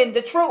avoiding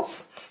the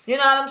truth. You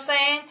know what I'm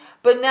saying?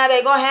 But now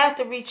they're going to have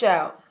to reach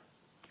out.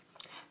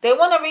 They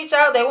want to reach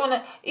out. They want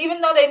to,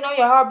 even though they know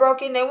you're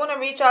heartbroken, they want to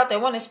reach out. They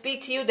want to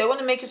speak to you. They want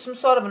to make you some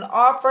sort of an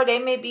offer. They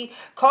may be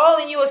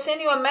calling you or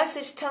sending you a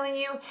message telling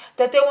you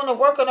that they want to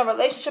work on a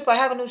relationship or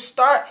have a new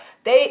start.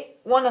 They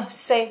want to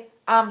say,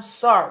 I'm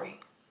sorry.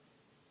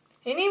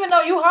 And even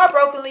though you're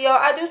heartbroken, Leo,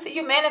 I do see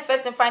you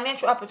manifesting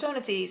financial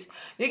opportunities.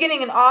 You're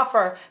getting an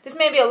offer. This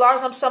may be a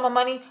large sum of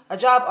money, a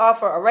job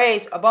offer, a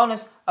raise, a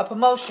bonus, a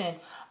promotion,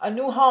 a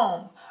new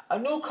home, a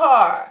new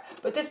car.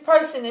 But this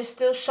person is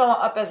still showing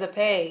up as a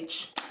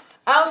page.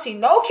 I don't see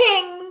no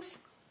kings,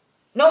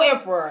 no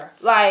emperor.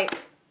 Like,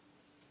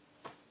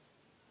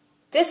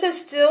 this is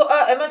still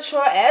an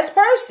immature ass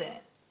person.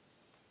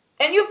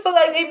 And you feel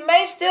like they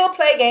may still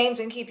play games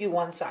and keep you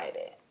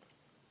one-sided.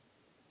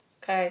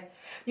 Okay?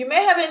 You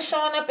may have been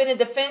showing up in a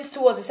defense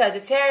towards a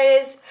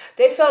Sagittarius.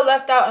 They felt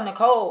left out in the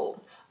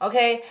cold.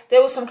 Okay?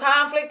 There was some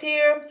conflict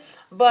here.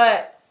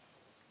 But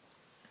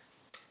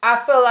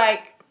I feel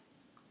like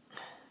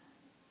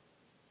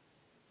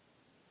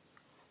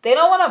they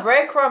don't want to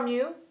breadcrumb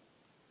you.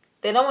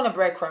 They don't want to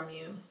breadcrumb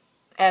you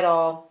at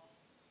all.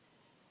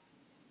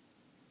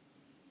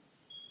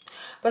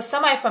 But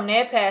somebody from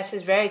their past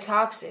is very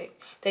toxic.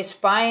 They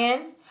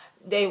spying.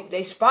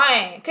 they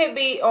spying. Could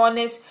be on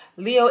this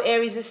Leo,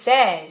 Aries, or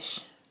Sag.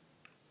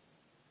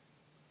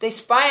 They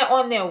spying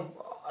on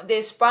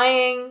they're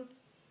spying,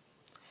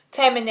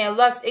 taming their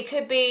lust. It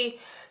could be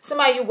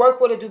somebody you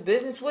work with or do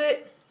business with.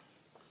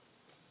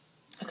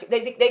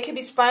 They could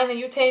be spying on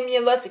you, taming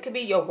your lust. It could be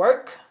your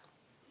work.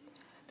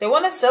 They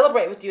want to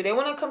celebrate with you. They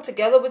want to come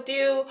together with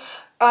you.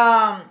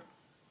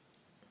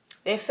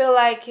 They feel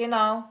like,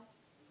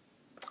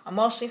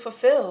 emotionally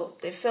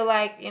fulfilled. They feel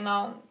like,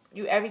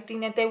 you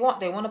everything that they want.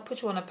 They want to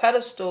put you on a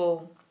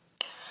pedestal.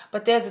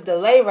 But there's a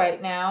delay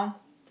right now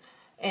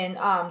in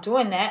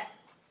doing that.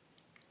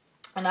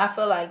 And I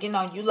feel like,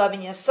 you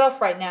loving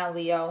yourself right now,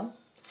 Leo.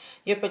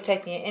 You're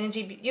protecting your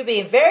energy. You're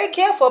being very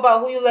careful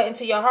about who you let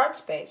into your heart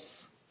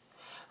space.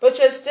 But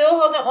you're still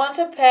holding on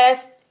to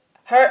past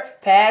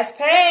hurt, past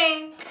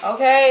pain.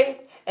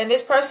 Okay? And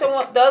this person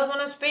does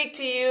want to speak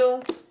to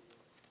you.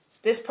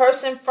 This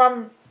person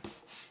from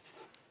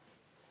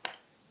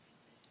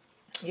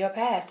your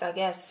past, I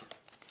guess.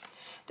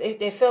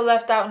 They feel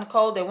left out in the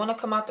cold. They want to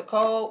come out the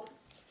cold.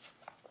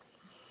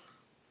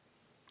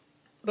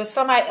 But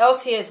somebody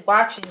else here is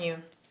watching you.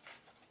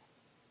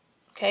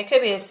 Okay, it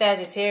could be a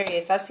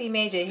Sagittarius. I see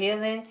major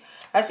healing.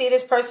 I see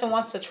this person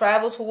wants to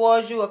travel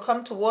towards you or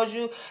come towards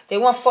you. They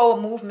want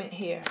forward movement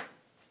here.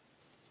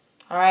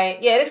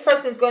 Alright? Yeah, this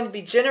person is going to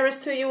be generous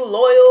to you,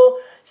 loyal,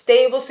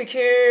 stable,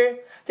 secure.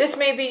 This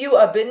may be you,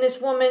 a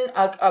businesswoman,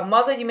 a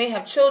mother. You may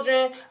have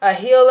children, a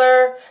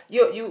healer.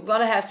 You're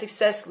going to have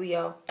success,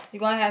 Leo.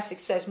 You're going to have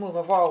success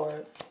moving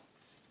forward.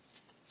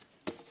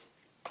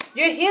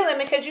 You're healing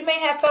because you may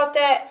have felt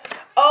that,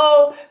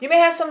 you may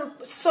have some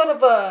sort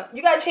of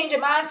you got to change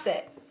your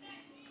mindset.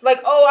 Like,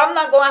 I'm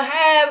not going to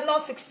have no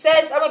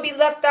success. I'm going to be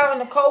left out in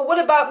the cold.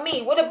 What about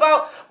me? What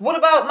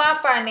about my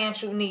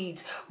financial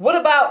needs? What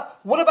about,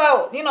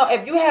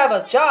 if you have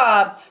a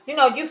job,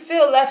 you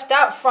feel left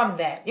out from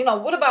that.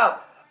 What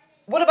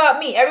about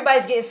me?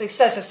 Everybody's getting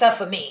success except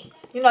for me.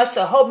 It's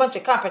a whole bunch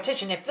of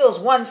competition. It feels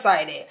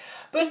one-sided.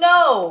 But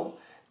no,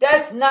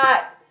 that's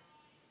not.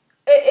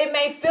 It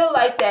may feel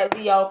like that,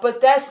 Leo, but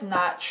that's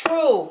not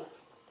true.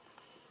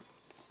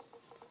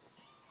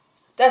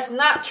 That's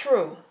not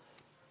true.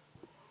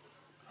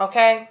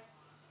 Okay?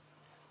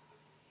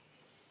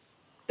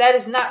 That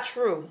is not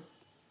true.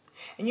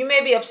 And you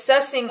may be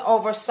obsessing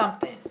over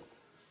something.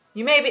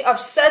 You may be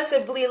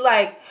obsessively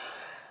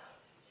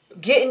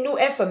getting new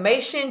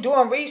information,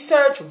 doing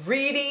research,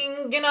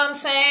 reading, you know what I'm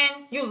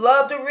saying? You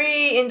love to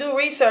read and do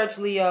research,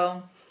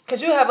 Leo.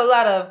 Because you have a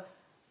lot of,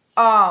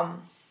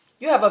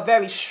 you have a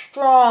very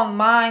strong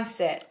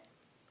mindset.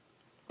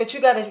 But you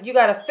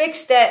gotta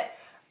fix that,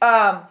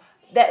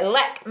 that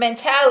lack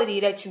mentality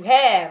that you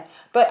have.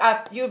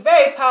 But you're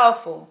very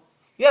powerful.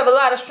 You have a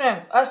lot of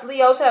strength. Us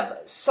Leos have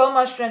so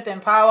much strength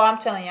and power. I'm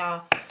telling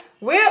y'all.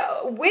 We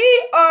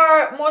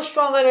are more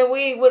stronger than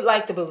we would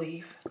like to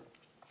believe.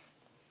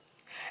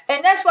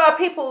 And that's why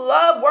people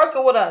love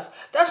working with us.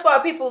 That's why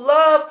people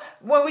love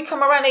when we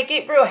come around. They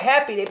get real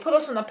happy. They put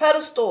us on a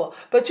pedestal.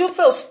 But you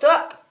feel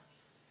stuck.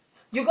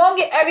 You're going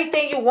to get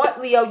everything you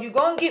want, Leo. You're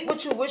going to get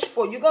what you wish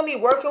for. You're going to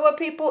be working with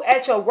people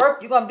at your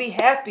work. You're going to be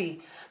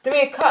happy.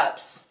 3 of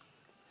Cups.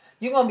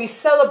 You're going to be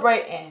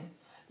celebrating.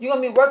 You're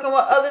going to be working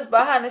with others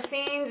behind the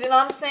scenes. You know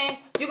what I'm saying?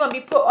 You're going to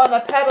be put on a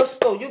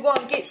pedestal. You're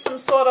going to get some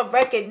sort of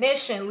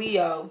recognition,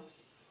 Leo.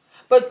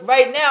 But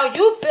right now,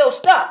 you feel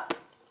stuck.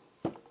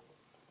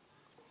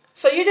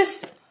 So you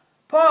just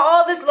pour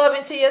all this love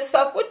into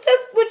yourself.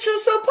 That's what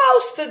you're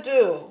supposed to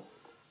do.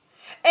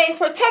 And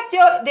protect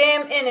your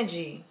damn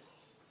energy.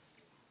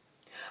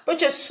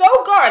 But you're so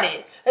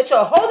guarded that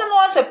you're holding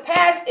on to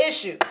past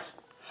issues.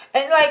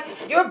 And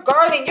you're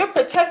guarding, you're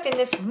protecting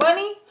this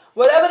money.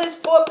 Whatever this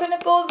 4 of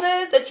Pentacles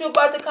is that you're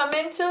about to come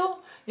into.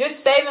 You're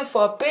saving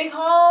for a big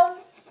home.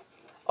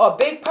 Or a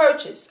big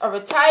purchase. A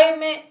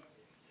retirement.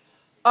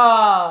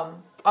 A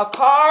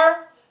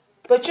car.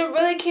 But you're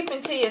really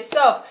keeping to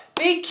yourself.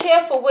 Be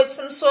careful with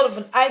some sort of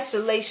an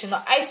isolation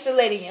or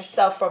isolating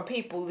yourself from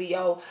people,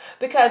 Leo.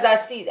 Because I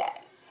see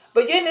that.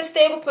 But you're in a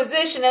stable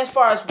position as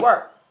far as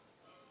work.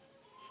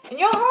 And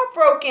you're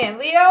heartbroken,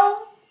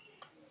 Leo.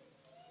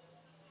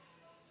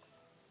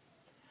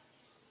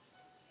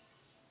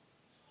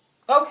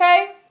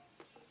 Okay?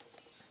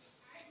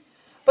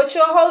 But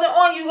you're holding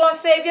on. You're going to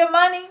save your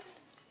money.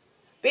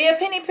 Be a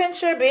penny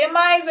pincher. Be a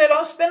miser.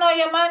 Don't spend all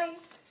your money.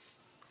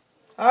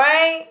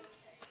 Alright?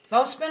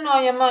 Don't spend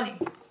all your money.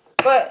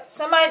 But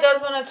somebody does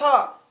want to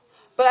talk.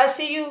 But I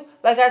see you,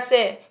 like I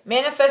said,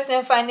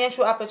 manifesting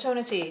financial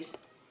opportunities.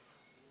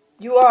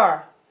 You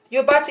are.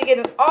 You're about to get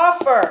an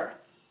offer,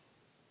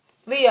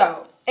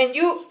 Leo. And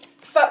you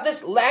felt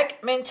this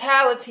lack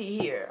mentality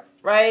here,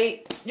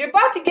 right? You're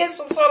about to get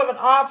some sort of an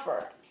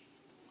offer.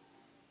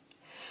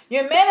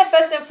 You're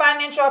manifesting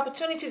financial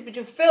opportunities, but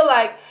you feel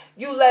like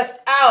you left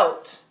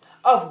out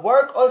of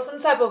work or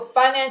some type of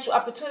financial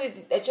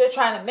opportunity that you're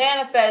trying to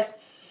manifest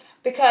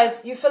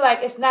because you feel like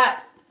it's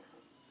not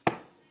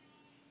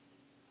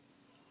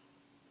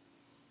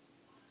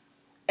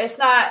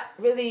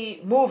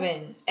really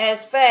moving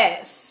as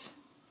fast.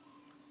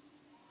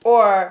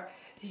 Or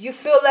You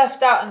feel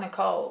left out in the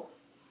cold.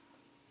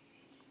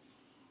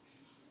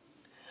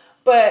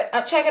 But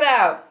check it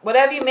out.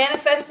 Whatever you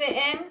manifested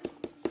in,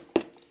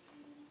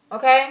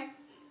 okay?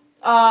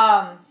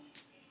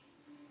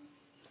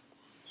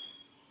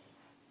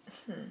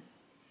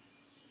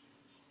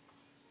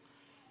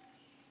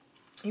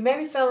 You may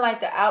be feeling like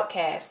the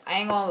outcast. I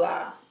ain't gonna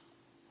lie.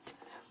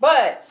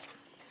 But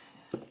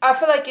I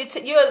feel like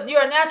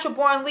you're a natural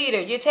born leader.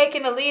 You're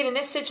taking the lead in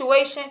this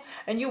situation,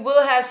 and you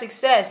will have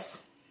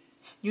success.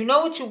 You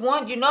know what you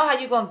want. You know how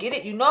you're going to get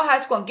it. You know how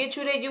it's going to get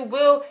you there. You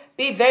will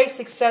be very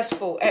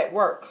successful at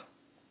work.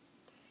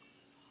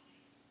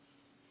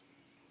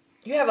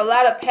 You have a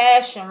lot of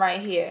passion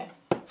right here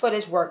for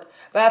this work.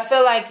 But I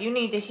feel like you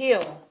need to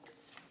heal.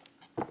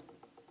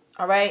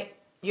 All right?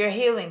 You're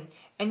healing.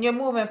 And you're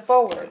moving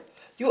forward.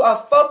 You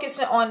are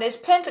focusing on this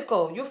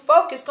pentacle. You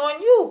focused on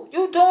you.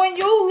 You doing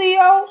you,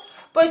 Leo.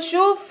 But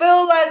you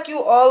feel like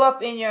you all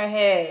up in your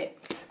head.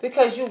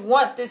 Because you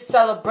want this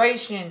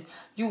celebration.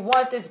 You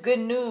want this good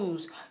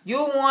news.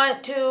 You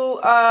want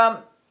to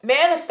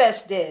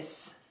manifest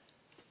this.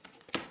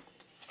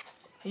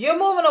 You're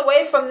moving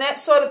away from that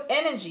sort of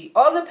energy.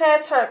 All the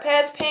past hurt,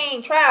 past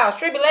pain, trials,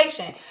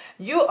 tribulation.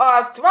 You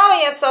are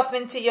throwing yourself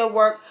into your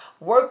work,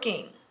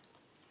 working.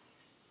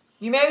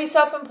 You may be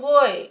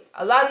self-employed.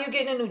 A lot of you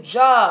getting a new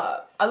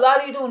job. A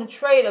lot of you doing a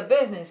trade, a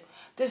business.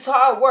 This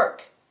hard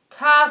work,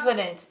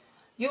 confidence.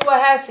 You will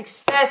have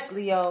success,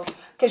 Leo.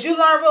 Because you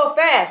learn real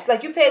fast.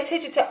 Like you pay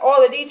attention to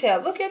all the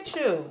detail. Look at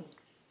you.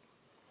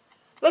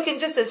 Looking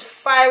just as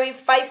fiery,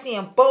 feisty,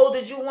 and bold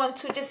as you want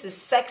to. Just as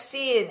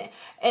sexy.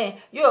 And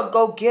you're a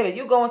go-getter.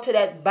 You go into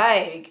that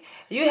bag.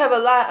 You have a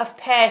lot of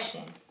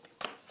passion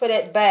for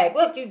that bag.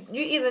 Look, you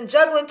even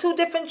juggling 2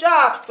 different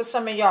jobs for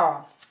some of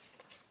y'all.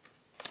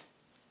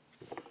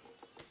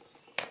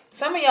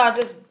 Some of y'all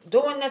just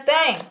doing the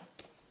thing.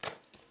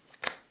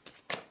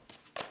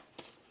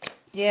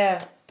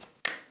 Yeah.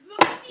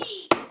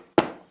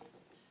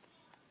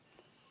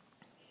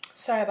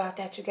 Sorry about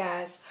that, you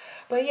guys.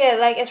 But yeah,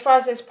 like as far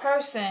as this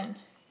person,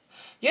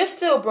 you're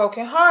still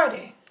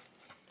brokenhearted.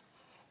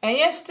 And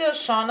you're still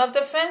showing up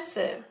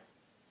defensive.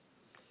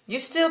 You're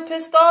still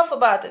pissed off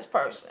about this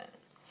person.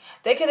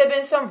 There could have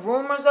been some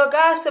rumors or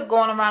gossip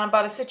going around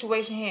about a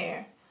situation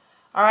here.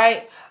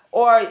 Alright?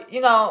 Or,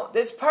 you know,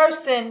 this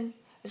person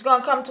is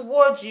going to come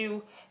towards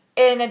you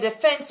in a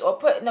defense or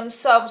putting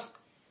themselves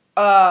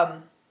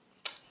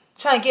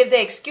trying to give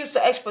their excuse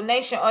or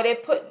explanation, or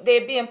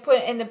they're being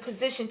put in the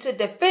position to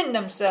defend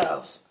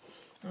themselves.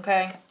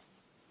 Okay?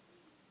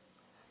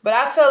 But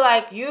I feel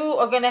like you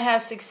are going to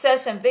have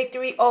success and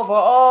victory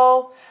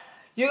overall.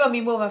 You're going to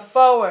be moving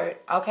forward.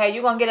 Okay?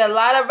 You're going to get a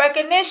lot of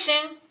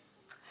recognition.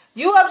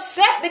 You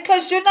upset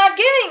because you're not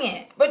getting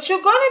it. But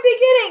you're going to be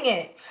getting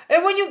it.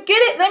 And when you get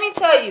it, let me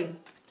tell you,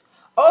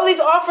 all these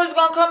offers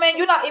going to come in.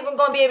 You're not even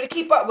going to be able to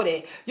keep up with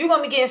it. You're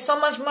going to be getting so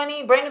much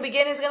money. Brand new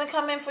beginnings going to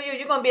come in for you.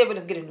 You're going to be able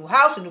to get a new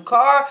house, a new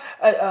car.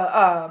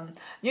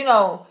 You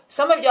know,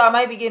 some of y'all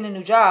might be getting a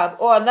new job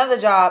or another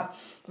job.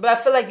 But I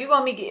feel like you're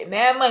going to be getting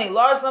mad money,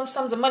 large lump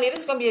sums of money.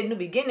 This is going to be a new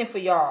beginning for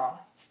y'all.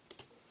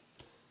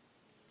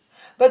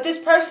 But this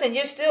person,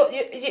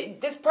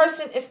 this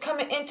person is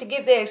coming in to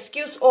give their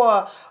excuse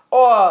or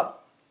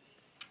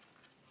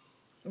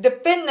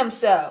defend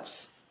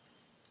themselves.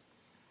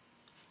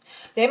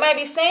 They might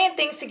be saying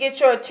things to get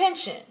your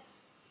attention.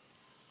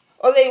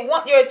 Or they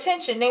want your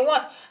attention. They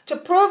want to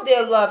prove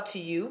their love to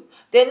you.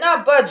 They're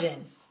not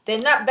budging.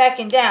 They're not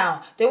backing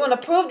down. They want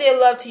to prove their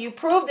love to you.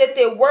 Prove that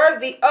they're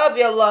worthy of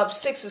your love.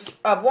 6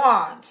 of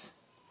Wands.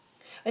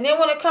 And they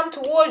want to come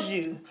towards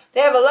you. They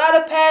have a lot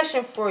of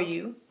passion for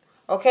you.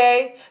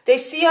 Okay? They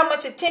see how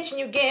much attention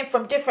you're getting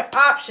from different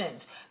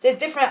options. There's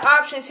different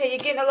options here you're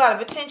getting a lot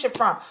of attention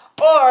from.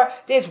 Or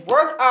there's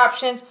work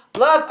options,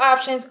 love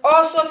options,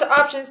 all sorts of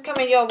options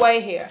coming your way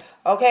here.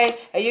 Okay?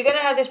 And you're going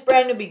to have this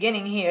brand new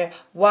beginning here.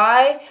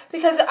 Why?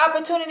 Because the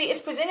opportunity is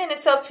presenting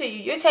itself to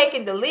you. You're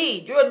taking the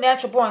lead. You're a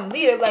natural born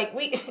leader. Like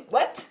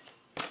what?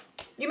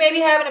 You may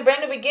be having a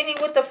brand new beginning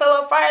with the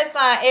fellow fire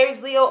sign,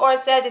 Aries, Leo,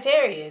 or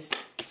Sagittarius.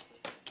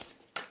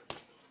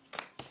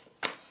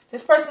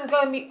 This person is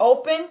going to be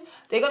open.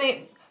 They're gonna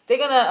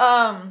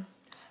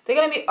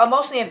be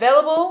emotionally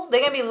available.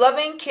 They're gonna be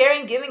loving,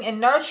 caring, giving, and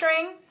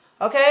nurturing.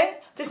 Okay?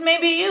 This may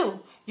be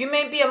you. You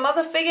may be a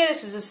mother figure.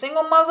 This is a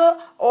single mother,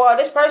 or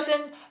this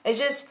person is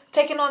just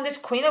taking on this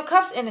Queen of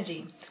Cups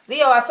energy.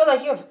 Leo, I feel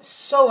like you're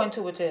so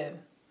intuitive.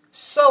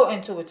 So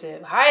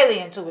intuitive. Highly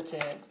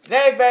intuitive.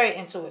 Very, very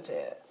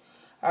intuitive.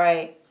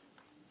 Alright?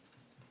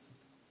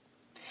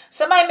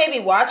 Somebody may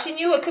be watching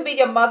you. It could be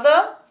your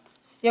mother.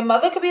 Your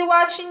mother could be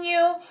watching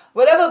you.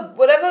 Whatever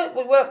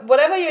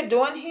you're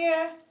doing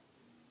here,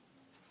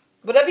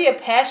 whatever you're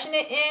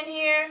passionate in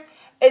here,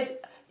 is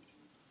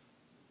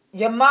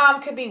your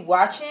mom could be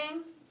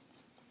watching.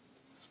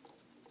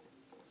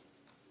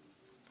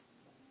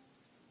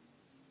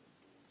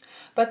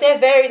 But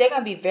they're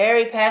gonna be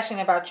very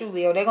passionate about you,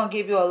 Leo. They're gonna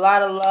give you a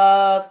lot of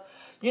love,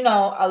 you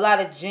know, a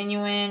lot of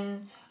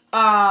genuine,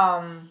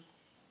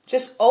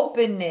 just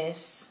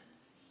openness.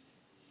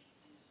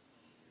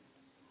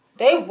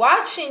 They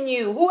watching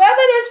you. Whoever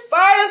this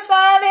fire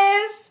sign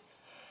is,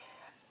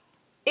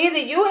 either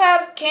you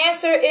have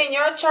Cancer in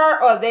your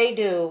chart or they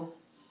do.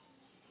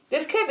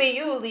 This could be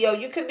you, Leo.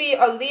 You could be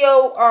a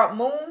Leo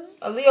moon,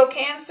 a Leo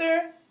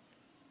Cancer.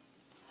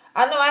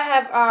 I know I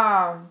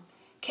have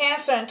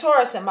Cancer and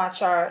Taurus in my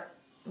chart.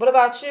 What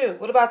about you?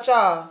 What about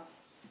y'all?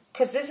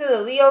 Because this is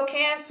a Leo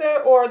Cancer,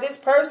 or this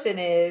person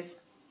is.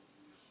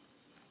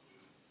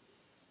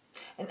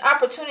 An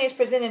opportunity is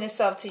presenting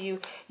itself to you.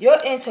 Your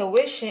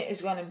intuition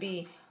is going to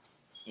be,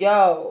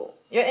 your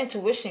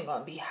intuition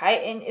going to be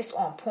heightened. It's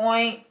on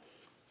point.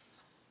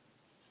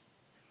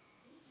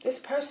 This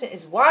person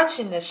is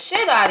watching the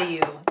shit out of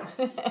you.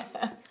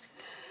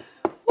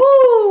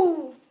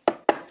 Woo!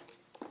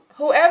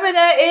 Whoever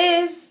that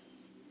is,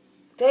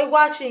 they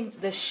watching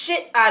the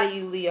shit out of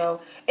you, Leo.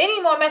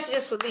 Any more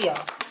messages for Leo?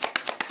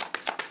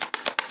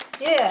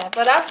 Yeah,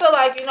 but I feel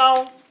like,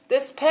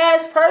 this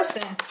past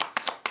person,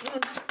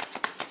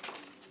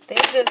 they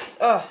just,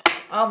 oh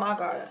my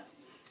God.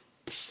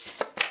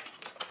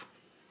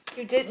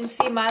 You didn't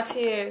see my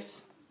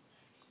tears.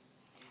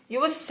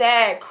 You were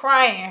sad,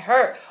 crying,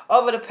 hurt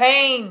over the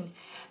pain,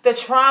 the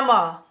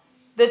trauma,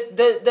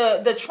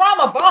 the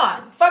trauma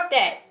bond. Fuck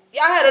that.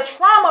 Y'all had a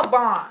trauma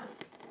bond.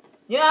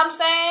 You know what I'm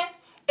saying?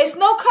 It's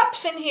no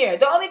cups in here.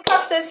 The only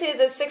cups that's here is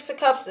the 6 of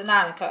cups, the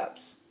 9 of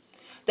cups.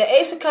 The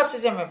Ace of Cups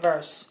is in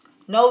reverse.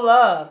 No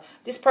love.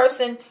 This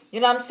person, you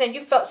know what I'm saying,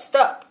 you felt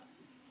stuck.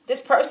 This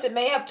person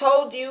may have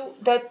told you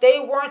that they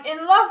weren't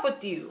in love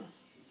with you.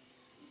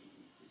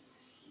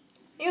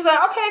 You was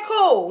like, okay,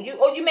 cool.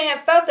 You may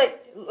have felt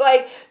that,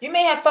 like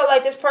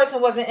this person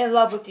wasn't in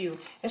love with you.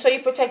 And so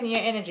you're protecting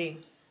your energy.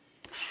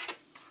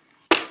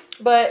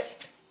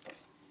 But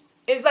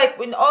it's like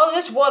when all of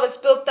this water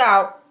spilled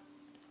out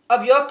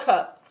of your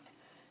cup,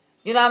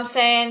 you know what I'm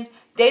saying?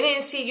 They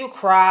didn't see you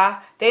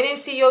cry. They didn't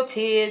see your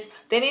tears.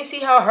 They didn't see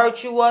how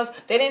hurt you was.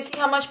 They didn't see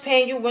how much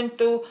pain you went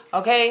through.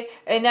 Okay?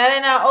 And now they're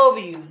not over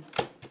you.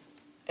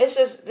 It's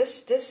just,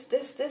 this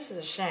is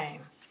a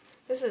shame.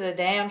 This is a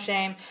damn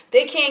shame.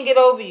 They can't get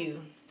over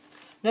you.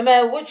 No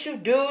matter what you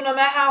do, no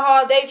matter how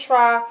hard they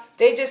try,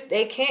 they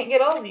can't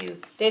get over you.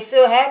 They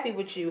feel happy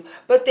with you,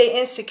 but they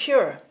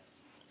insecure.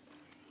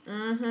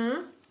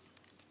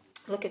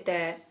 Look at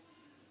that.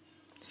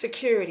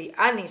 Security.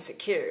 I need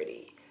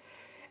security.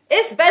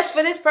 It's best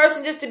for this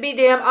person just to be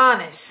damn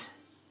honest.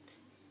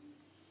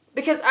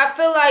 Because I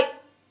feel like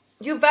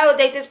you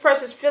validate this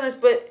person's feelings,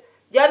 but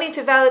y'all need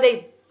to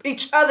validate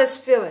each other's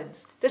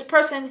feelings. This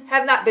person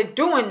have not been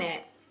doing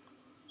that.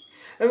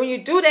 And when you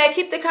do that,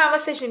 keep the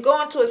conversation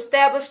going to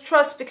establish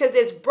trust, because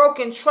there's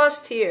broken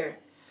trust here.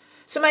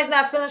 Somebody's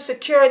not feeling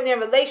secure in their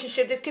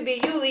relationship. This could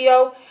be you,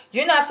 Leo.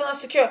 You're not feeling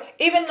secure.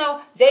 Even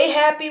though they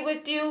happy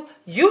with you,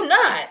 you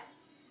not.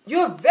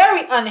 You're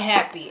very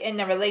unhappy in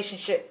the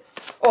relationship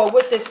or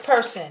with this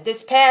person,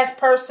 this past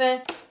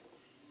person.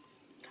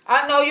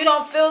 I know you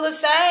don't feel the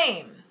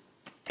same.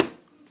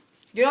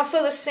 You don't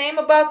feel the same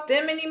about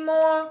them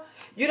anymore.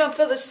 You don't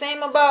feel the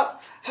same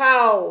about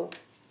how,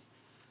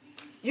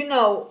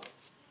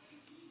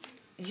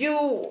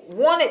 you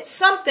wanted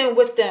something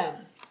with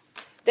them.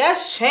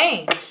 That's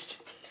changed.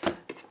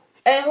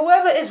 And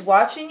whoever is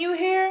watching you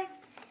here,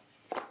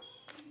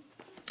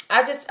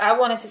 I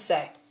wanted to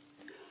say,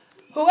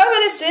 whoever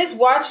this is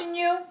watching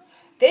you,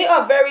 they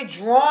are very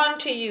drawn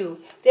to you.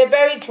 They're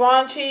very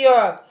drawn to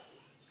your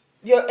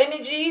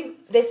energy.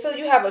 They feel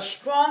you have a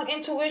strong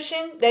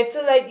intuition. They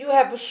feel like you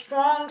have a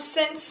strong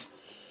sense.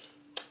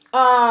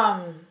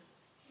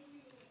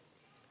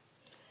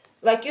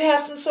 Like you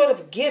have some sort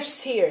of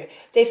gifts here.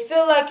 They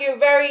feel like you're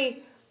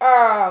very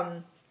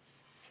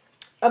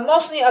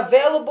emotionally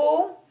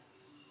available.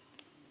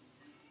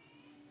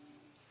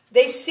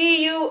 They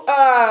see you.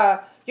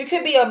 You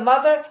could be a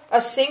mother,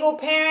 a single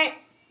parent.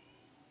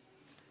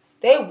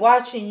 They're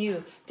watching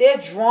you. They're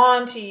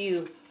drawn to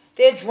you.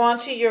 They're drawn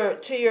to your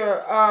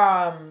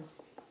I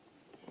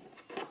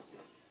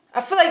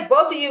feel like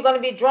both of you are going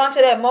to be drawn to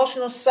the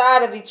emotional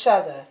side of each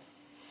other.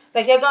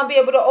 Like you're going to be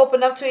able to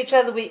open up to each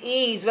other with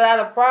ease without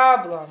a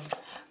problem.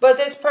 But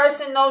this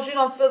person knows you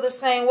don't feel the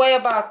same way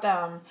about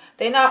them.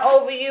 They're not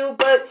over you,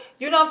 but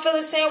you don't feel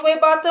the same way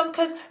about them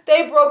because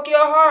they broke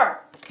your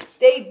heart.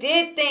 They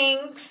did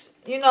things,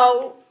 when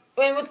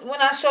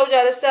I showed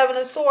you the 7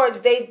 of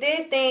Swords, they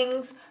did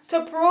things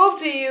to prove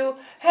to you,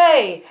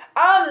 hey,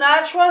 I'm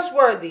not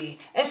trustworthy.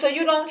 And so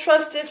you don't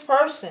trust this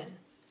person.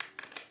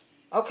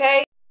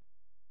 Okay?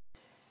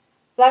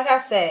 Like I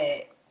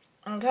said,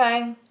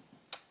 okay?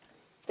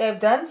 They've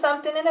done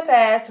something in the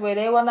past where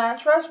they were not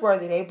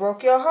trustworthy. They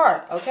broke your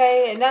heart,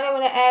 okay? And now they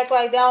want to act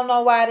like they don't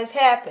know why this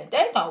happened.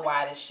 They know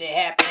why this shit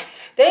happened.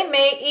 They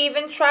may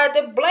even try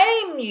to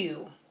blame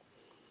you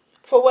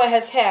for what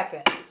has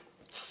happened.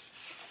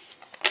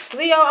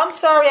 Leo, I'm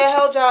sorry I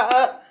held y'all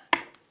up.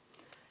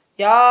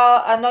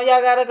 Y'all, I know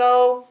y'all gotta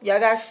go. Y'all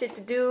got shit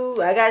to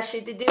do. I got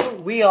shit to do.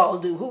 We all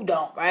do. Who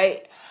don't,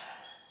 right?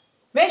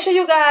 Make sure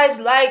you guys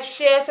like,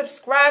 share,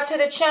 subscribe to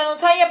the channel.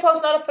 Turn your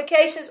post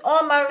notifications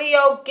on, my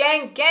Leo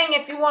gang.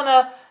 If you want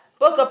to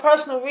book a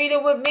personal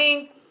reading with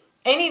me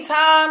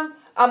anytime,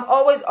 I'm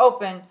always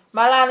open.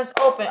 My line is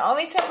open.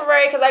 Only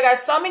temporary because I got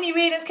so many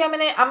readings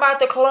coming in. I'm about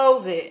to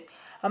close it.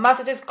 I'm about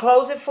to just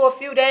close it for a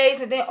few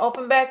days and then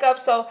open back up.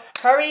 So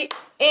hurry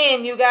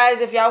in, you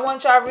guys. If y'all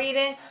want y'all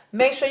reading,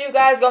 make sure you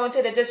guys go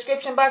into the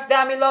description box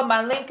down below.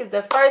 My link is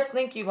the first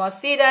link you're going to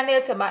see down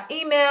there to my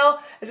email.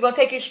 It's going to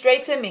take you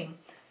straight to me.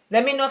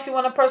 Let me know if you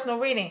want a personal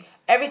reading.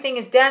 Everything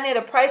is down there.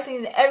 The pricing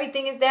and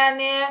everything is down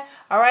there.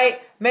 All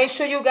right. Make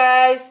sure you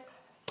guys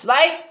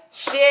like,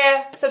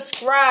 share,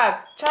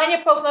 subscribe. Turn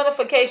your post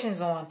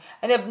notifications on.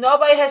 And if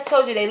nobody has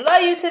told you they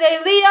love you today,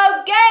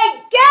 Leo,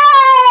 gay!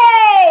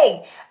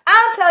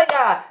 I'm telling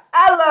y'all,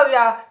 I love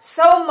y'all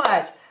so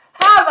much.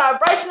 High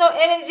vibrational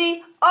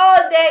energy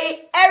all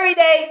day, every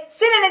day.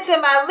 Sending it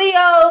to my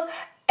Leos.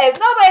 If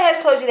nobody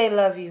has told you they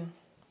love you,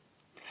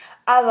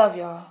 I love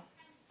y'all.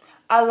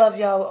 I love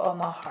y'all with all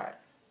my heart.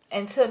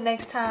 Until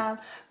next time,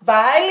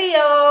 bye,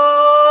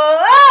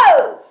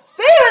 Leo.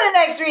 See you in the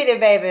next reading,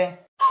 baby.